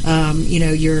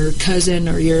 your cousin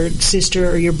or your sister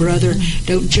or your brother. Mm-hmm.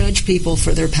 Don't judge people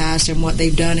for their past and what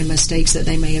they've done and mistakes that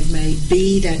they may have made.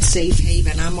 Be that safe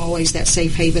haven. I'm always that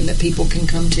safe haven that people can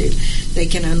come to. They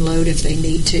can unload if they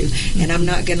need to. Mm-hmm. And I'm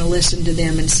not going to listen to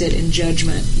them and sit in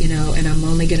judgment, and I'm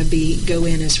only going to go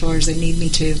in as far as they need me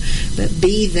to. But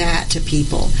be that to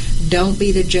people. Don't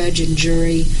be the judge and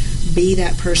jury. Be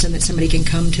that person that somebody can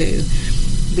come to,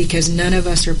 because none of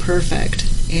us are perfect,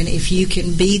 And if you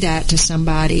can be that to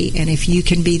somebody, and if you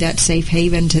can be that safe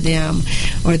haven to them,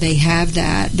 or they have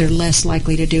that, they're less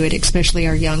likely to do it, especially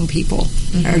our young people.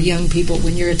 Our young people,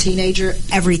 when you're a teenager,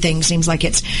 everything seems like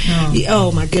it's,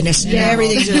 oh my goodness,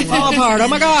 everything's going to fall apart. Oh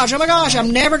my gosh,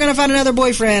 I'm never going to find another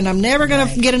boyfriend. I'm never going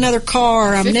to get another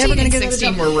car. I'm never going to get another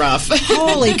 16 were rough.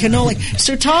 Holy cannoli.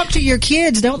 So talk to your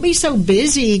kids. Don't be so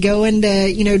busy going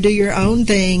to, do your own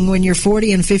thing when you're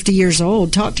 40 and 50 years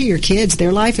old. Talk to your kids.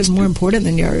 Their life is more important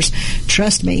than yours.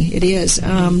 Trust me, it is.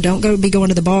 Don't be going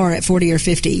to the bar at 40 or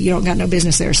 50. You don't got no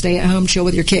business there. Stay at home, chill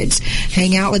with your kids.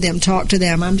 Hang out with them, talk to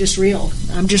them. I'm just real,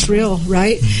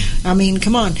 right? I mean,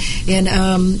 come on.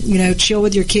 And, chill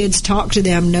with your kids, talk to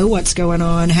them, know what's going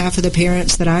on. Half of the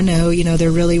parents that I know, they're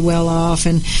really well off,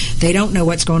 and they don't know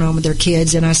what's going on with their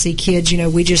kids. And I see kids,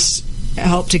 we just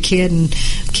helped a kid, and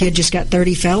kid just got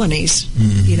 30 felonies.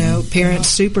 Parents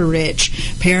super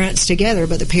rich, parents together,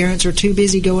 but the parents are too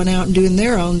busy going out and doing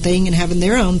their own thing and having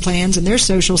their own plans and their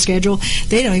social schedule.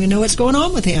 They don't even know what's going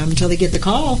on with him until they get the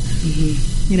call.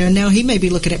 Now he may be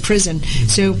looking at prison.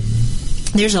 So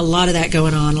there's a lot of that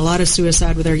going on. A lot of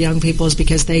suicide with our young people is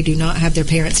because they do not have their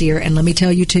parents' ear. And let me tell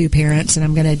you too, parents, and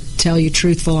I'm going to tell you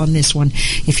truthful on this one.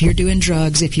 If you're doing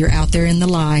drugs, if you're out there in the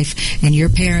life, and your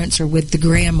parents are with the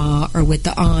grandma or with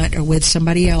the aunt or with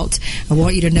somebody else, I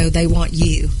want you to know they want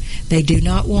you. They do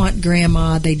not want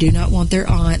grandma. They do not want their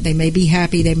aunt. They may be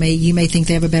happy. You may think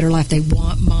they have a better life. They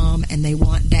want mom and they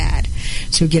want dad.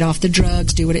 So get off the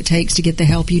drugs, do what it takes to get the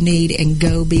help you need, and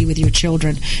go be with your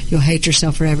children. You'll hate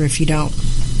yourself forever if you don't.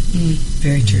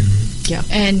 Very true. Yeah.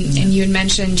 And you had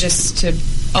mentioned just to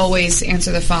always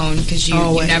answer the phone, because you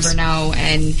never know,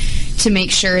 and to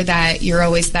make sure that you're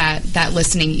always that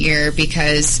listening ear,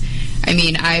 because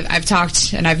I've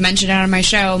talked and I've mentioned it on my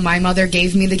show. My mother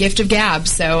gave me the gift of gab,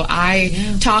 so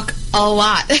I talk a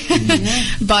lot.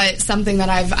 But something that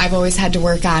I've always had to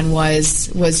work on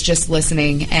was just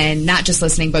listening, and not just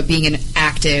listening, but being an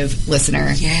active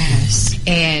listener. Yes.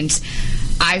 And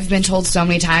I've been told so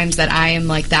many times that I am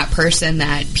like that person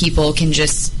that people can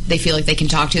they feel like they can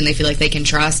talk to, and they feel like they can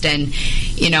trust. And,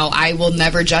 I will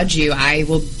never judge you. I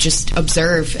will just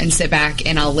observe and sit back,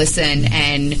 and I'll listen.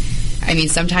 And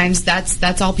sometimes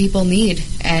that's all people need.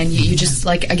 And you just,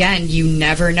 again, you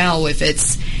never know if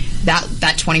it's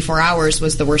that 24 hours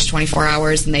was the worst 24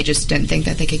 hours, and they just didn't think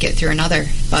that they could get through another.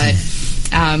 But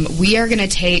we are going to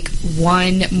take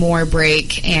one more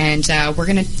break, and we're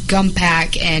going to come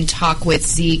back and talk with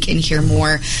Zeke and hear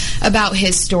more about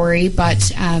his story.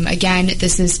 But again,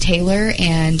 this is Taylor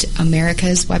and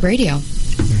America's Web Radio.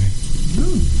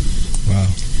 Wow.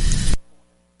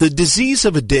 The disease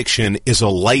of addiction is a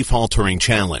life-altering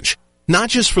challenge, not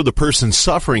just for the person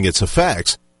suffering its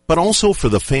effects, but also for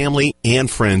the family and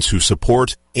friends who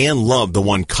support and love the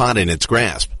one caught in its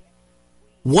grasp.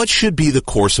 What should be the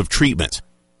course of treatment?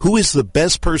 Who is the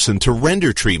best person to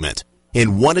render treatment?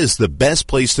 And what is the best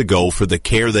place to go for the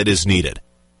care that is needed?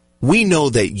 We know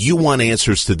that you want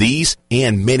answers to these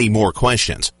and many more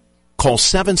questions. Call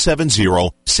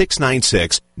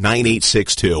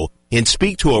 770-696-9862 and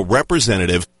speak to a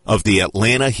representative of the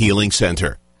Atlanta Healing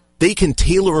Center. They can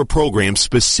tailor a program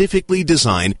specifically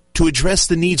designed to address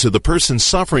the needs of the person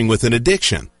suffering with an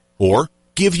addiction, or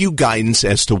give you guidance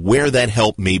as to where that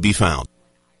help may be found.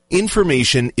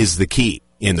 Information is the key,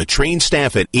 and the trained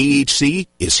staff at AHC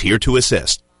is here to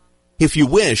assist. If you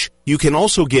wish, you can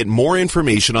also get more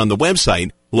information on the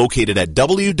website located at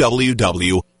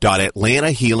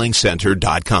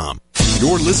www.atlantahealingcenter.com.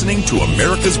 You're listening to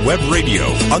America's Web Radio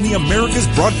on the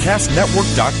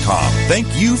AmericasBroadcastNetwork.com. Thank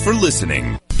you for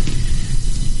listening.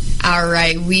 All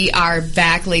right, we are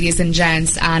back, ladies and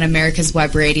gents, on America's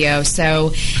Web Radio.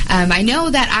 So I know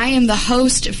that I am the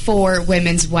host for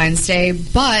Women's Wednesday,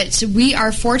 but we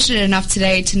are fortunate enough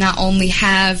today to not only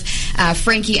have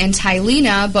Frankie and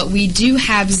Tylena, but we do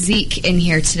have Zeke in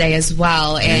here today as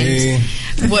well. And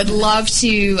would love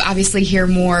to obviously hear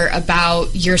more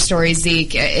about your story,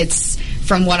 Zeke. It's,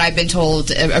 from what I've been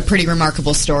told, a pretty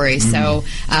remarkable story. So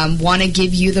want to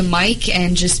give you the mic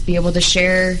and just be able to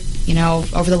share,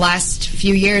 over the last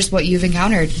few years what you've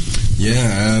encountered.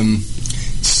 Yeah.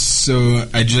 So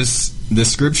the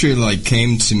scripture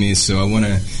came to me, so I want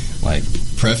to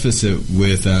preface it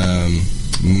with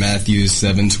Matthew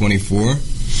 7:24.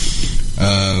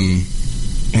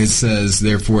 It says,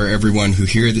 "Therefore, everyone who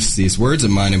hears these words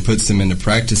of mine and puts them into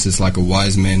practice is like a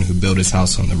wise man who built his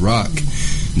house on the rock.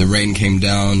 The rain came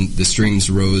down, the streams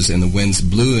rose, and the winds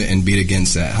blew and beat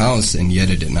against that house, and yet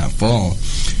it did not fall,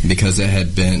 because it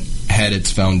had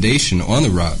its foundation on the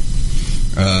rock."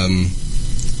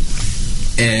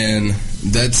 And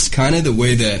that's kind of the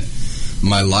way that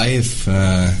my life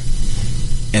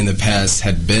and in the past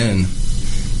had been.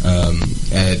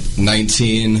 At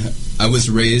 19, I was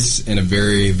raised in a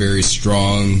very, very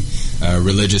strong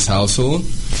religious household.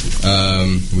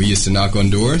 We used to knock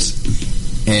on doors,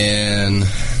 and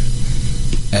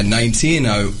at 19,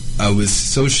 I was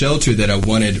so sheltered that I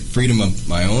wanted freedom of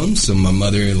my own. So my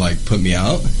mother put me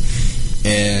out,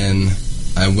 and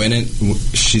I went in.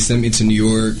 She sent me to New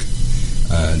York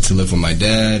to live with my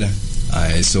dad.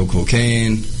 I sold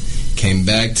cocaine, came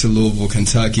back to Louisville,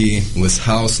 Kentucky, was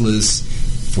houseless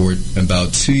for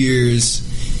about 2 years,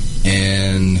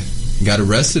 and got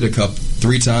arrested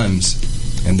 3 times.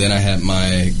 And then I had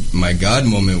my God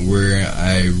moment where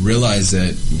I realized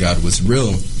that God was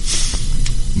real.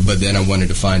 But then I wanted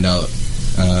to find out.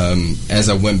 As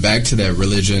I went back to that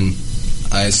religion,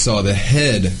 I saw the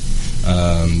head,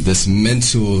 this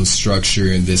mental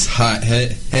structure, this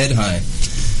head high,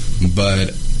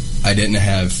 but I didn't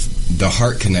have the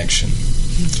heart connection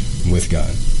with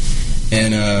God.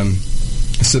 And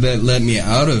so that led me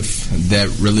out of that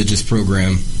religious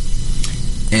program.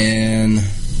 And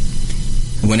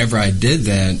whenever I did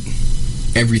that,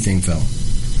 everything fell.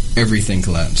 Everything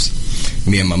collapsed.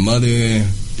 Me and my mother,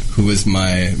 who was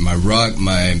my rock,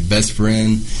 my best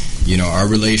friend, our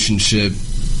relationship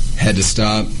had to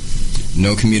stop.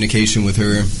 No communication with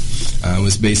her. I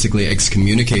was basically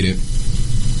excommunicated.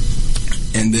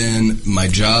 And then my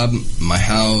job, my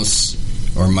house,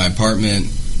 or my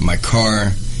apartment, my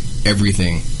car,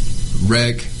 everything.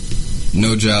 Wreck,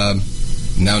 no job,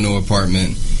 now no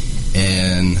apartment,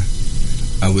 and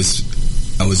I was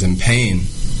in pain.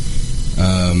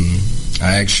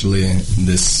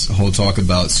 This whole talk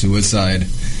about suicide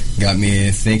got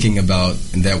me thinking about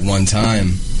that one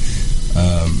time.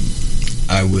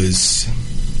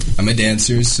 I'm a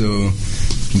dancer,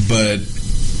 but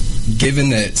given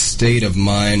that state of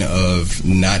mind of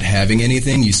not having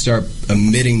anything, you start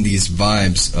emitting these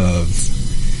vibes of,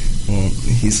 well,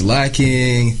 he's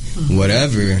lacking,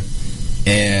 whatever.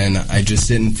 And I just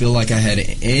didn't feel like I had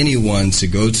anyone to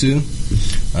go to.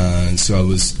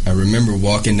 So I remember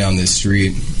walking down this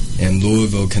street in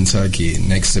Louisville, Kentucky,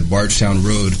 next to Bargetown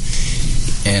Road,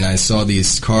 and I saw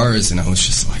these cars, and I was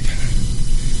just like,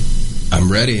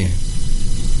 I'm ready.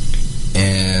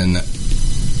 And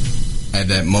at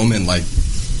that moment,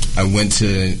 I went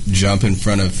to jump in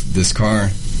front of this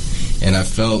car, and I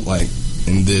felt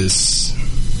in this,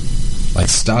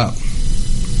 stop.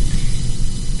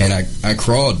 And I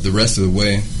crawled the rest of the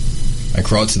way. I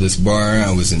crawled to this bar.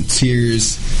 I was in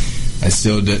tears. I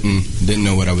still didn't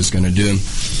know what I was going to do.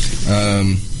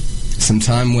 Some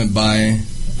time went by.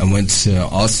 I went to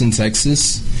Austin,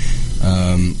 Texas,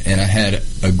 and I had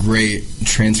a great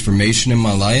transformation in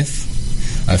my life.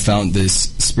 I found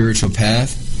this spiritual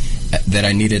path that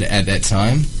I needed at that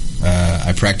time.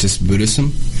 I practiced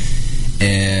Buddhism,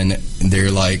 and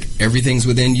they're like, everything's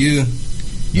within you.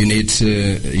 You need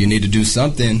to do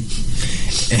something.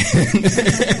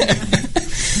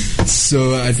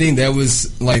 So I think that was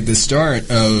the start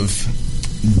of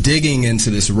digging into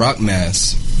this rock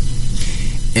mass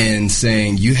and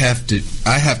saying,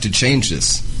 I have to change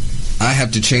this. I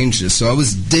have to change this. So I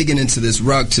was digging into this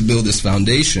rock to build this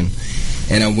foundation.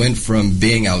 And I went from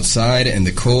being outside in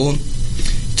the cold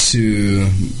to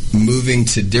moving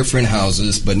to different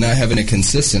houses, but not having a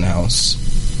consistent house,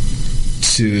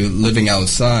 to living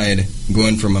outside,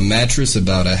 going from a mattress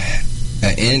about an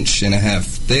inch and a half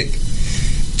thick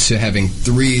to having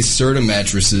 3 Serta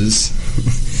mattresses,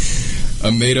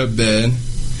 a made-up bed,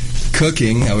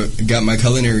 cooking. I got my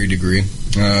culinary degree.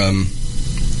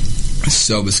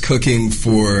 So I was cooking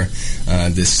for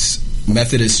this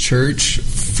Methodist church,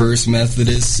 First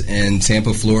Methodist in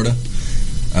Tampa, Florida.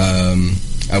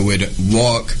 I would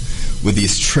walk with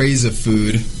these trays of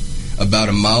food about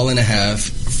 1.5 miles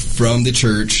from the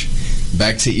church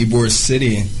back to Ybor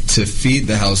City to feed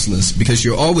the houseless, because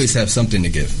you always have something to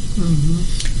give. Mm-hmm.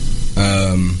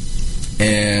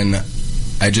 And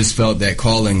I just felt that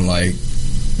calling,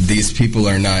 these people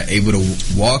are not able to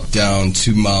walk down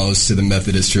 2 miles to the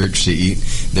Methodist church to eat.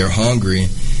 They're hungry,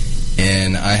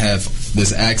 and I have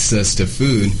this access to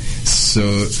food,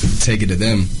 so take it to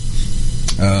them.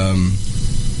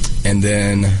 And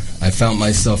then I found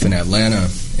myself in Atlanta,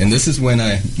 and this is when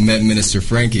I met Minister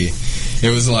Frankie.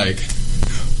 It was like,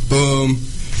 boom,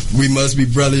 we must be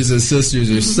brothers and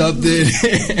sisters or something.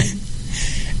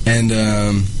 And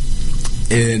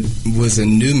it was a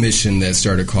new mission that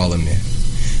started calling me.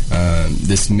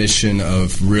 This mission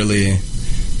of really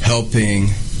helping.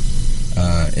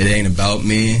 It ain't about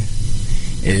me.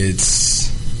 It's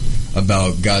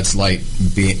about God's light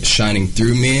shining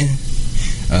through me,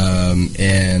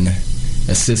 and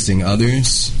assisting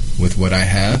others with what I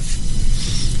have.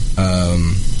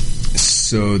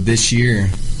 so this year,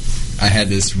 I had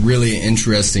this really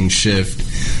interesting shift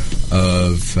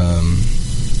of,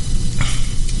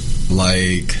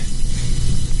 like,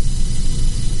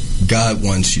 God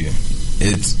wants you.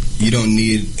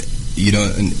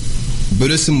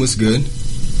 Buddhism was good,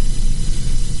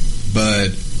 but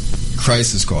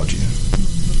Christ has called you.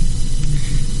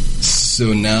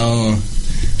 So now,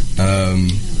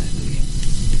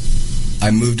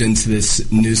 I moved into this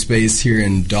new space here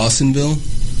in Dawsonville,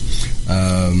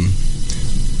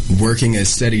 working a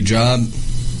steady job.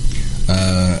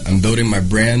 I'm building my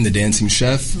brand, The Dancing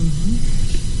Chef,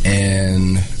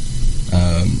 and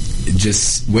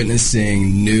just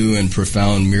witnessing new and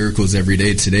profound miracles every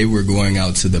day. Today we're going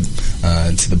out to the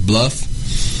Bluff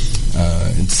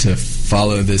to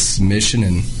follow this mission,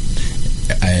 and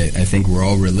I think we're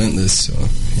all relentless. So I'm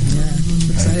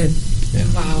excited.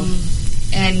 Wow.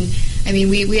 And I mean,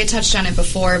 we had touched on it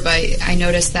before, but I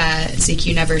noticed that, Zeke,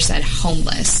 you never said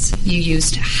homeless. You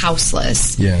used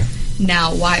houseless. Yeah.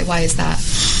 Now, why is that?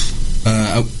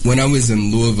 When I was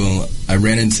in Louisville, I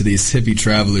ran into these hippie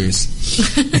travelers.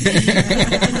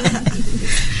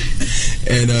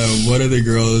 And one of the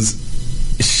girls,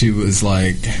 she was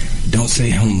like, "Don't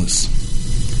say homeless."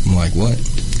 I'm like, "What?"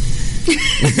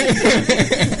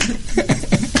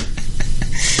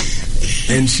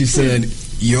 And she said,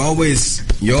 You always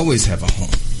have a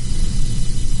home.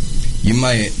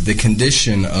 The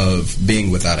condition of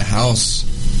being without a house,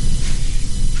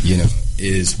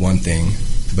 is one thing,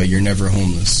 but you're never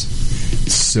homeless.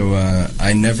 So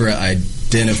I never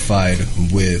identified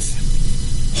with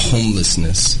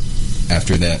homelessness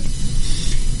after that.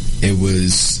 It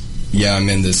was, I'm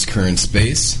in this current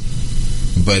space,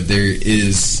 but there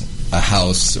is a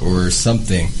house or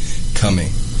something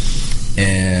coming.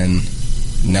 And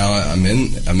now I'm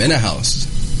in a house.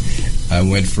 I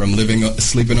went from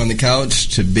sleeping on the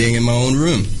couch to being in my own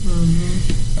room,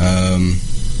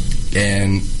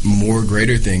 and more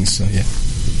greater things. So yeah,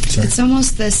 sorry. It's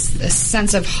almost this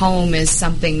sense of home is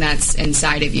something that's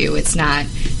inside of you. It's not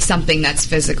something that's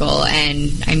physical.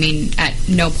 And I mean, at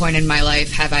no point in my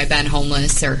life have I been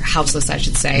homeless or houseless, I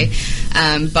should say.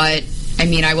 But I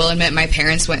mean, I will admit my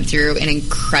parents went through an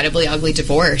incredibly ugly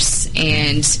divorce,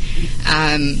 and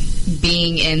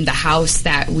being in the house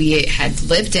that we had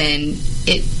lived in,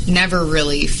 it never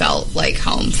really felt like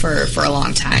home for a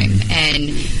long time.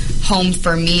 And home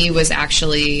for me was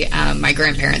actually my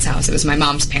grandparents' house. It was my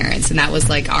mom's parents, and that was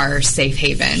like our safe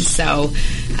haven. So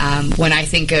when I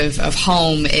think of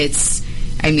home, it's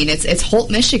Holt,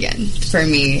 Michigan for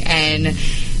me. And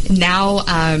now,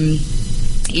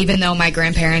 even though my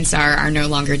grandparents are no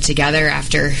longer together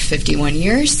after 51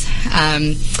 years,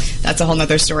 that's a whole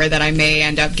nother story that I may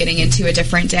end up getting into a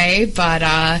different day. But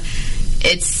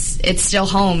it's still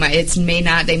home. They may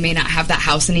not have that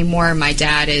house anymore. My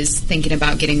dad is thinking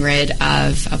about getting rid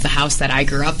of the house that I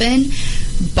grew up in,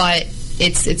 but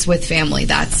it's with family.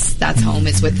 That's home.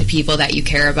 It's with the people that you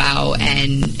care about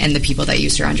and the people that you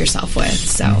surround yourself with.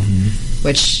 So,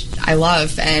 which I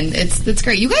love, and it's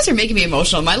great. You guys are making me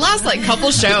emotional. My last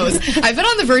couple shows, I've been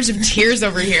on the verge of tears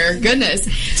over here. Goodness.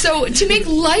 So to make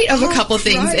light of a couple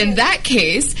things, in that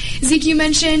case, Zeke, you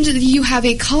mentioned that you have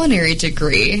a culinary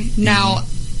degree. Now,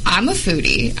 I'm a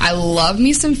foodie. I love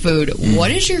me some food.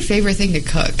 What is your favorite thing to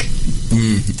cook?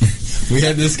 We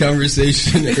had this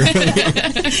conversation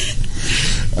earlier.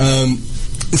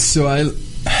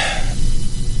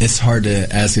 It's hard to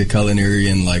ask a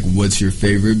culinarian, what's your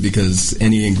favorite, because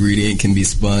any ingredient can be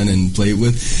spun and played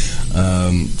with.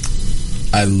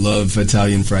 I love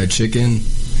Italian fried chicken.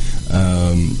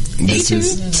 Italian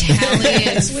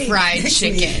fried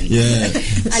chicken. Yeah.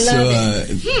 I love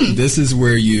it. This is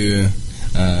where you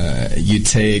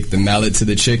take the mallet to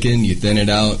the chicken, you thin it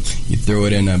out, you throw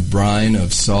it in a brine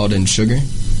of salt and sugar,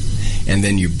 and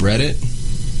then you bread it,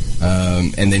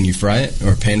 and then you fry it,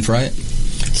 or pan fry it.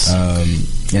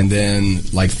 And then,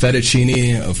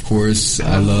 fettuccine, of course,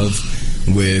 I love,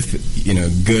 with,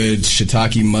 good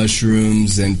shiitake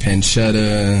mushrooms and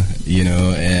pancetta,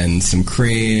 and some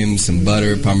cream, some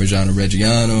butter, Parmigiano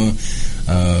Reggiano.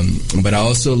 But I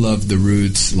also love the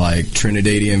roots, like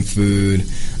Trinidadian food,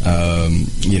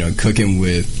 cooking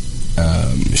with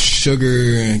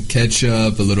sugar,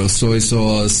 ketchup, a little soy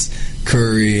sauce,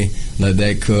 curry, let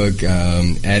that cook,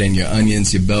 add in your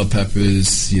onions, your bell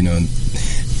peppers,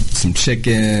 some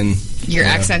chicken, Your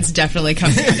accent's definitely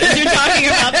coming out as you're talking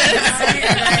about this.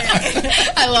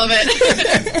 I love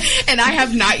it. And I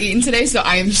have not eaten today, so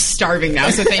I am starving now,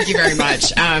 so thank you very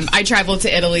much. I traveled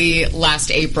to Italy last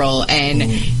April and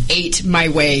ate my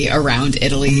way around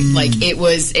Italy. Like, it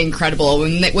was incredible.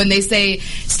 When they say,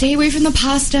 stay away from the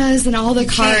pastas and all the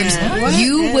carbs,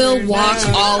 you will walk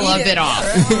all of it off.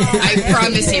 I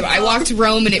promise you. I walked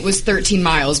Rome, and it was 13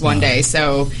 miles one day,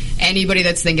 so anybody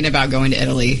that's thinking about going to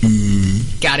Italy,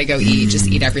 gotta go eat. Just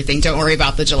eat everything. Don't worry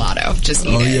about the gelato. Just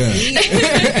eat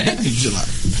it.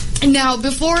 Gelato. Now,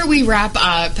 before we wrap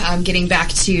up, getting back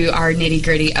to our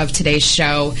nitty-gritty of today's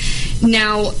show.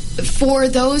 Now, for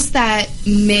those that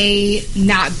may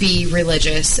not be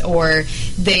religious, or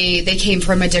they came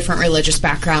from a different religious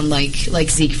background,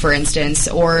 like Zeke, for instance,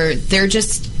 or they're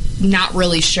just not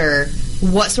really sure,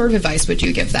 what sort of advice would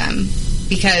you give them?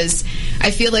 Because I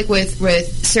feel like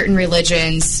with certain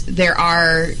religions, there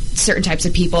are certain types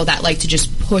of people that like to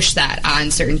just push that on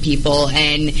certain people,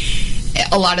 and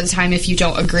a lot of the time, if you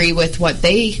don't agree with what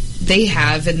they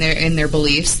have in their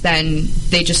beliefs, then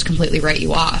they just completely write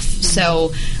you off.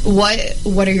 So,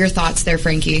 what are your thoughts there,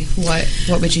 Frankie?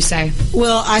 What would you say?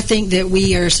 Well, I think that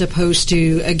we are supposed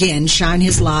to, again, shine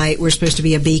His light. We're supposed to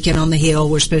be a beacon on the hill.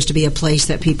 We're supposed to be a place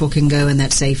that people can go in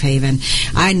that safe haven.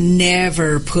 I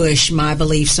never push my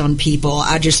beliefs on people.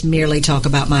 I just merely talk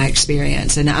about my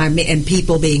experience and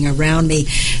people being around me.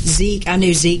 Zeke, I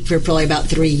knew Zeke for probably about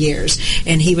 3 years,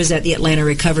 and he was at the Atlanta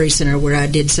Recovery Center where I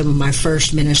did some of my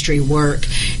first ministry work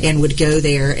and would go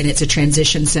there, and it's a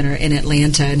transition center in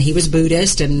Atlanta, and he was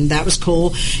Buddhist, and that was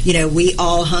cool. You know, we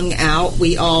all hung out.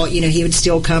 We all, you know, he would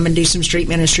still come and do some street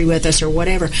ministry with us or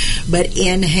whatever, but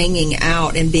in hanging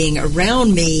out and being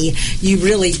around me, you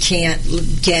really can't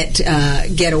get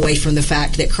away from the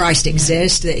fact that Christ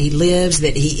exists, that He lives,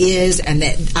 that He is, and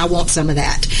that I want some of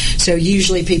that. So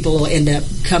usually people will end up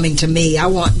coming to me. I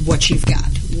want what you've got.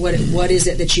 What is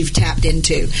it that you've tapped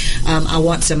into? I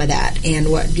want some of that. And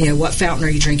what fountain are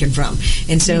you drinking from?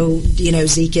 And so,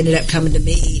 Zeke ended up coming to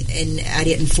me, and I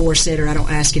didn't force it, or I don't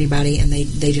ask anybody, and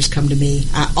they just come to me.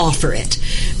 I offer it.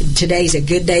 Today's a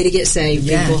good day to get saved,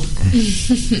 people.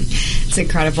 It's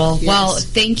incredible. Yes. Well,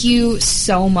 thank you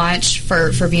so much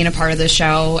for being a part of the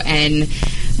show, and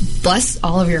bless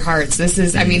all of your hearts. This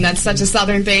is, that's such a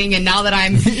Southern thing, and now that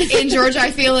I'm in Georgia, I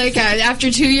feel like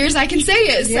after 2 years I can say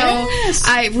it. Yes.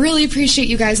 So I really appreciate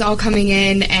you guys all coming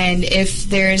in, and if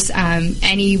there's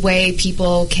any way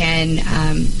people can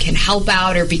help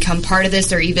out or become part of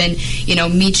this, or even,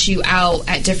 meet you out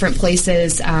at different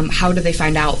places, how do they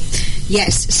find out?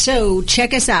 Yes, so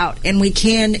check us out, and we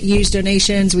can use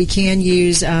donations. We can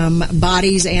use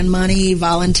bodies and money,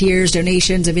 volunteers,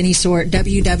 donations of any sort.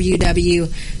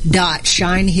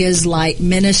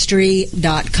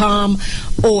 www.shinehislightministry.com,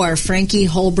 or Frankie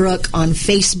Holbrook on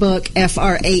Facebook,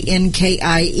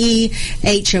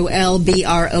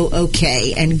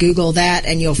 FrankieHolbrook, and Google that,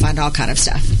 and you'll find all kind of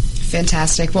stuff.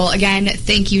 Fantastic. Well, again,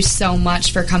 thank you so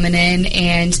much for coming in,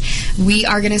 and we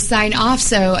are going to sign off.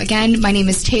 So, again, my name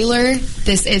is Taylor.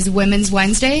 This is Women's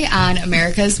Wednesday on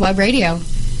America's Web Radio.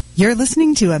 You're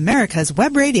listening to America's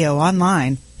Web Radio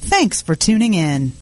Online. Thanks for tuning in.